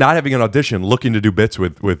not having an audition, looking to do bits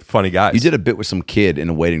with funny guys. You did a bit with some kid in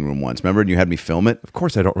a waiting room once, remember? And you had me film it? Of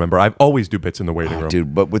course I don't remember. I always do bits in the waiting room.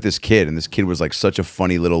 Dude, but with this kid, and this kid was like such a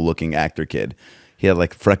funny little looking actor kid. He had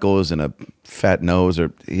like freckles and a fat nose,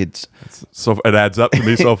 so it adds up to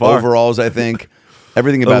me so far. Overalls, I think.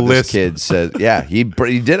 Everything about this kid said, yeah, he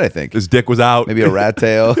did, I think. His dick was out. Maybe a rat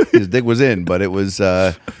tail. His dick was in, but it was,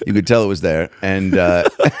 you could tell it was there. And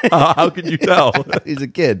how could you tell? He's a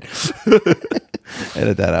kid.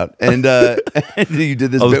 Edit that out. And you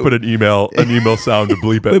did this. I'll just put an email sound to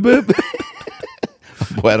bleep it.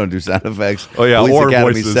 Boy, I don't do sound effects. Oh yeah, Police or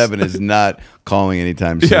Academy voices. 7 is not calling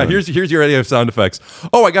anytime soon. Yeah, here's your idea of sound effects.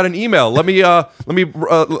 Oh, I got an email. Let me.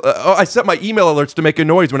 I set my email alerts to make a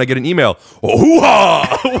noise when I get an email. Oh,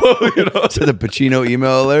 hoo-ha! You know? To the Pacino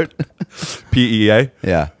email alert. PEA.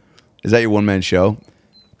 Yeah, is that your one-man show?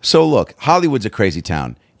 So look, Hollywood's a crazy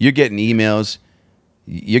town. You're getting emails.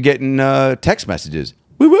 You're getting text messages.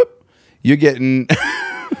 Whoop, whoop. You're getting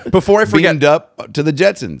before I forget beamed up to the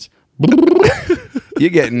Jetsons. you're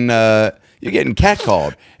getting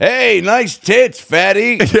catcalled. Hey, nice tits,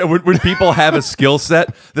 fatty. Yeah, when people have a skill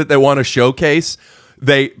set that they want to showcase,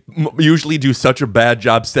 they usually do such a bad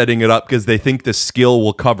job setting it up because they think the skill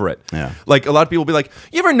will cover it. Yeah. Like a lot of people will be like,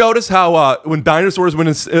 you ever notice how when dinosaurs went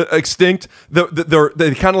extinct,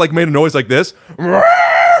 they kind of like made a noise like this?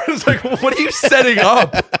 It's like, what are you setting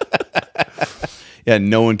up? Yeah,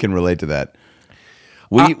 no one can relate to that.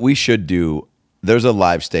 We should do. There's a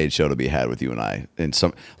live stage show to be had with you and I. And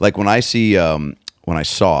some like when I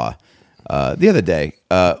saw the other day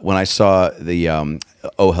when I saw the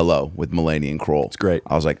Oh Hello with Mulaney and Kroll. It's great.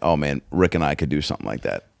 I was like, oh man, Rick and I could do something like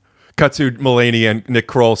that. Cut to Mulaney and Nick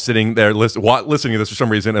Kroll sitting there listening to this for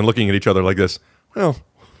some reason and looking at each other like this. Well,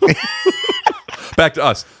 back to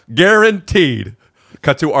us. Guaranteed.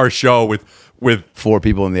 Cut to our show with 4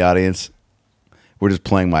 people in the audience. We're just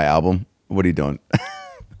playing my album. What are you doing?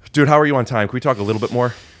 Dude, how are you on time? Can we talk a little bit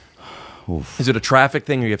more? Oof. Is it a traffic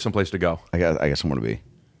thing or you have someplace to go? I got somewhere to be.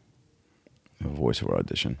 A voiceover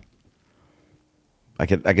audition. I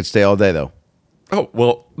could stay all day though. Oh,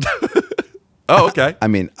 well. Oh, okay. I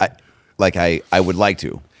mean, I would like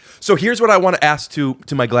to. So here's what I want to ask to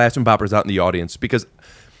my Glassman boppers out in the audience, because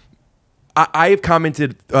I have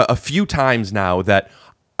commented a few times now that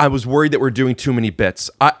I was worried that we're doing too many bits.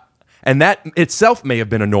 And that itself may have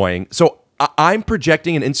been annoying. So I'm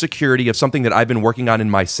projecting an insecurity of something that I've been working on in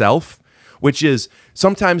myself, which is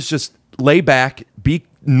sometimes just lay back,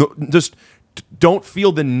 just don't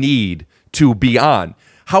feel the need to be on.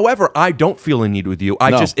 However, I don't feel a need with you.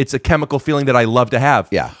 It's a chemical feeling that I love to have.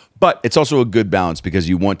 Yeah. But it's also a good balance because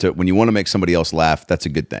when you want to make somebody else laugh, that's a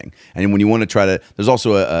good thing. And when you want to there's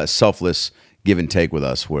also a selfless give and take with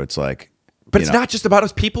us where it's like, but it's not just about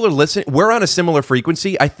us. People are listening. We're on a similar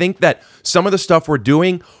frequency. I think that some of the stuff we're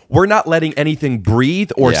doing, we're not letting anything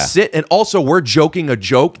breathe or sit. And also, we're joking a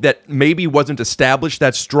joke that maybe wasn't established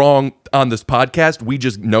that strong on this podcast. We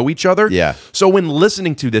just know each other. Yeah. So when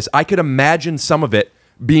listening to this, I could imagine some of it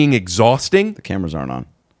being exhausting. The cameras aren't on.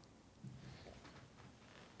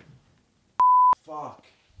 Fuck.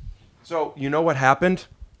 So you know what happened?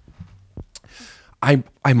 I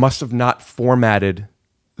must have not formatted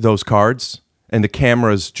those cards, and the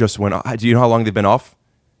cameras just went off. Do you know how long they've been off?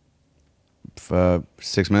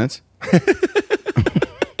 6 minutes.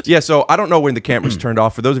 Yeah, so I don't know when the camera's turned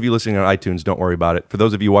off. For those of you listening on iTunes, don't worry about it. For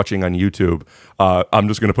those of you watching on YouTube, I'm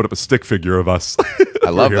just going to put up a stick figure of us. I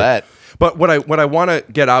love that. But what I want to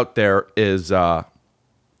get out there is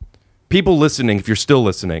people listening, if you're still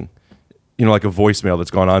listening, like a voicemail that's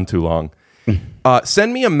gone on too long,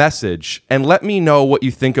 send me a message and let me know what you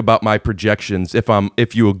think about my projections.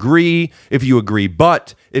 If you agree,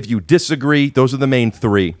 but if you disagree, those are the main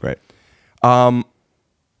 3. Right.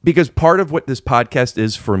 Because part of what this podcast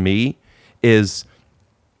is for me is,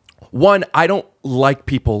 one, I don't like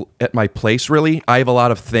people at my place, really. I have a lot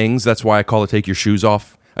of things. That's why I call it take your shoes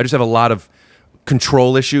off. I just have a lot of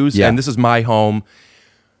control issues, and this is my home.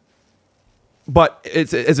 But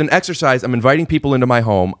it's as an exercise, I'm inviting people into my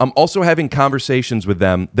home. I'm also having conversations with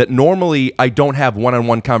them that normally I don't have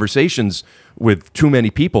one-on-one conversations with too many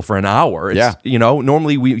people for an hour.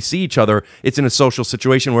 Normally we see each other. It's in a social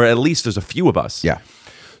situation where at least there's a few of us. Yeah.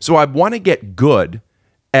 So I want to get good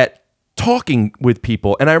at talking with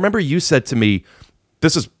people. And I remember you said to me,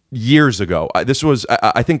 this is years ago. This was,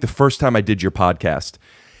 I think, the first time I did your podcast.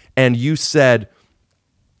 And you said,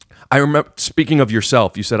 I remember, speaking of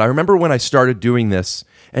yourself, you said, I remember when I started doing this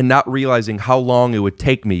and not realizing how long it would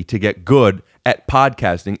take me to get good at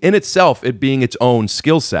podcasting, in itself, it being its own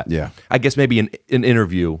skill set. Yeah. I guess maybe an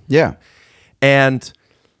interview. Yeah. And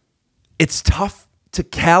it's tough to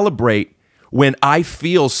calibrate when I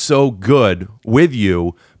feel so good with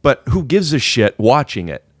you, but who gives a shit watching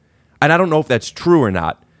it? And I don't know if that's true or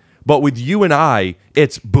not, but with you and I,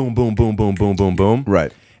 it's boom, boom, boom, boom, boom, boom, boom.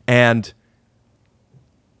 Right. And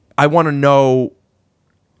I want to know,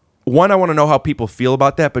 one, I want to know how people feel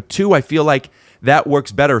about that, but 2, I feel like that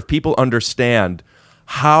works better if people understand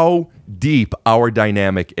how deep our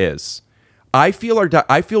dynamic is. I feel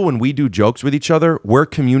when we do jokes with each other, we're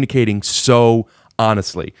communicating so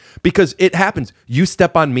honestly, because it happens. You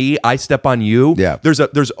step on me, I step on you. Yeah. There's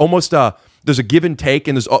a give and take,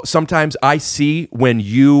 and sometimes I see when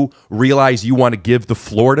you realize you want to give the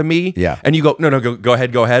floor to me. Yeah. And you go, no, go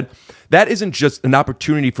ahead. That isn't just an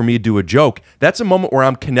opportunity for me to do a joke. That's a moment where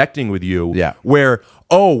I'm connecting with you. Yeah. Where,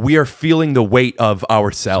 we are feeling the weight of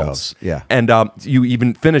ourselves. Yeah. And you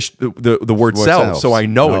even finished the word self, so I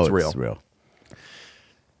know it's real. It's real.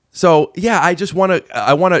 So yeah, I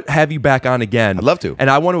want to have you back on again. I'd love to. And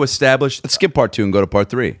I want to establish. Let's skip part 2 and go to part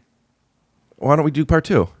 3. Why don't we do part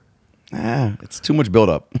 2? It's too much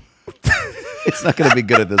buildup. It's not going to be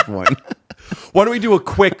good at this point. Why don't we do a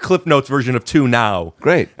quick Cliff Notes version of 2 now?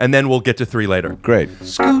 Great. And then we'll get to 3 later. Great.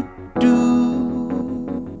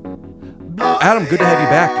 Adam, good to have you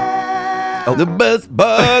back. The best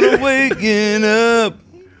part of waking up.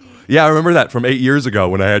 Yeah, I remember that from 8 years ago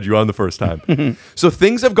when I had you on the first time. So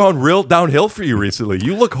things have gone real downhill for you recently.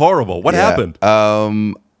 You look horrible. What happened?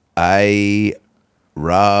 I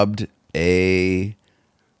robbed a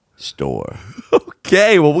store.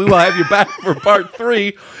 Okay, well, we will have you back for part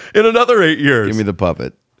 3 in another 8 years. Give me the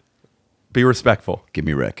puppet. Be respectful. Give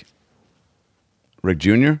me Rick. Rick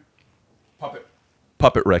Jr.?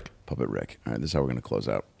 Puppet Rick. Puppet Rick. All right, this is how we're going to close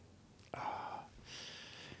out. What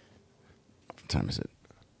time is it?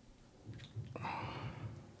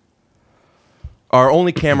 Our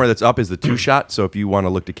only camera that's up is the 2 shot, so if you want to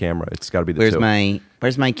look to camera, it's got to be the 2.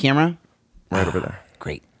 Where's my camera? Right over there.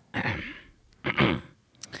 Great.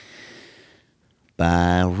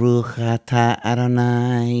 Baruch atah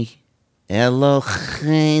Adonai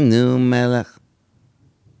Eloheinu melech.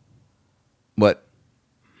 What?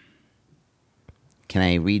 Can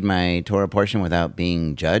I read my Torah portion without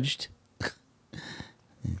being judged?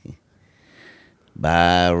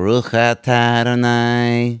 Baruch atah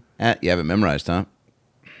Adonai. You have it memorized, huh?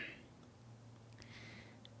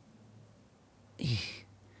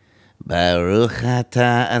 Baruch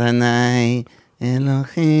atah Adonai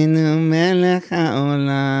Eloheinu melech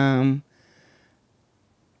haolam.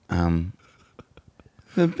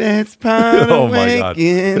 The best part Oh of my God.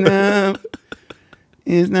 waking up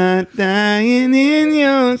is not dying in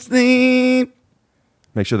your sleep.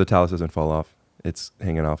 Make sure the talus doesn't fall off. It's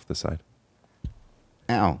hanging off the side.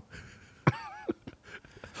 Ow.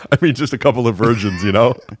 I mean, just a couple of versions, you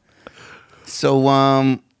know? So,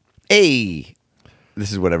 hey.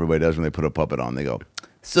 This is what everybody does when they put a puppet on. They go,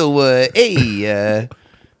 so, hey,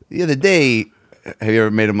 the other day, have you ever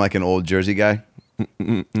made him like an old Jersey guy?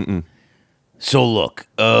 So, look,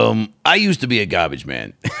 I used to be a garbage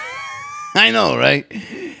man. I know, right?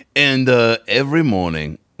 And every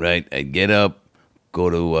morning, right, I'd get up,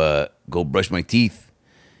 go brush my teeth,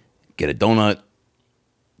 get a donut,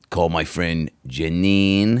 call my friend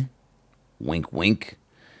Janine, wink, wink,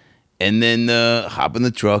 and then hop in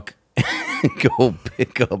the truck and go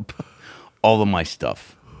pick up all of my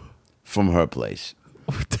stuff from her place.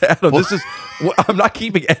 Adam, this is... I'm not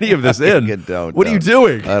keeping any of this in. What are you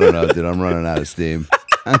doing? I don't know, dude. I'm running out of steam.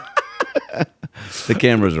 The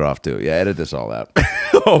cameras are off, too. Yeah, edit this all out.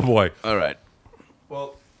 Oh, boy. All right.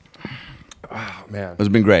 Well, oh, man. It's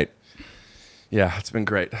been great. Yeah, it's been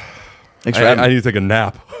great. Thanks for having I me. need to take a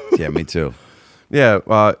nap. Yeah, me too. Yeah.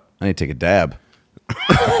 I need to take a dab.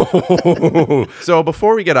 So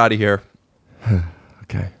before we get out of here,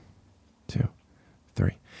 okay, 2,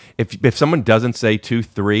 3. If someone doesn't say 2,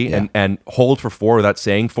 3 Yeah. and hold for 4 without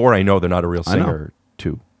saying 4, I know they're not a real I know. singer.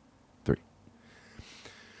 2, 3.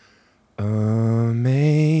 Amazing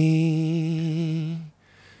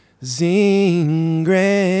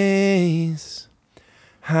grace,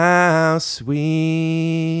 how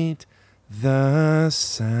sweet the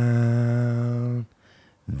sound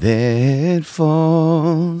That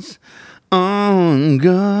falls on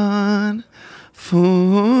God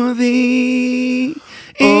for thee.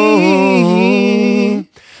 Oh,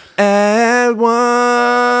 at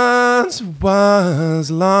once was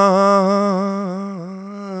lost,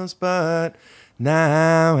 but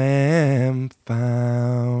now am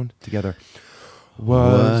found. Together.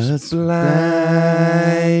 Was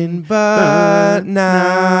blind, but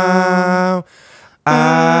now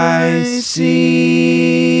I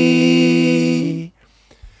see.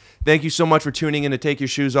 Thank you so much for tuning in to Take Your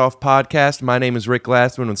Shoes Off podcast. My name is Rick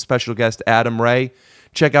Glassman with special guest Adam Ray.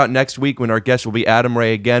 Check out next week when our guest will be Adam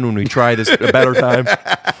Ray again when we try this a better time.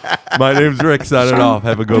 My name's Rick, signing off.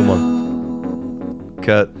 Have a good one.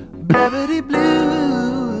 Cut. Brevity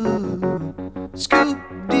blue, scoop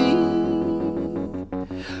D.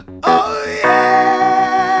 Oh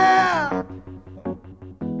yeah.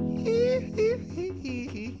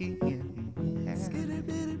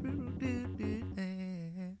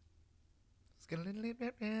 Skittle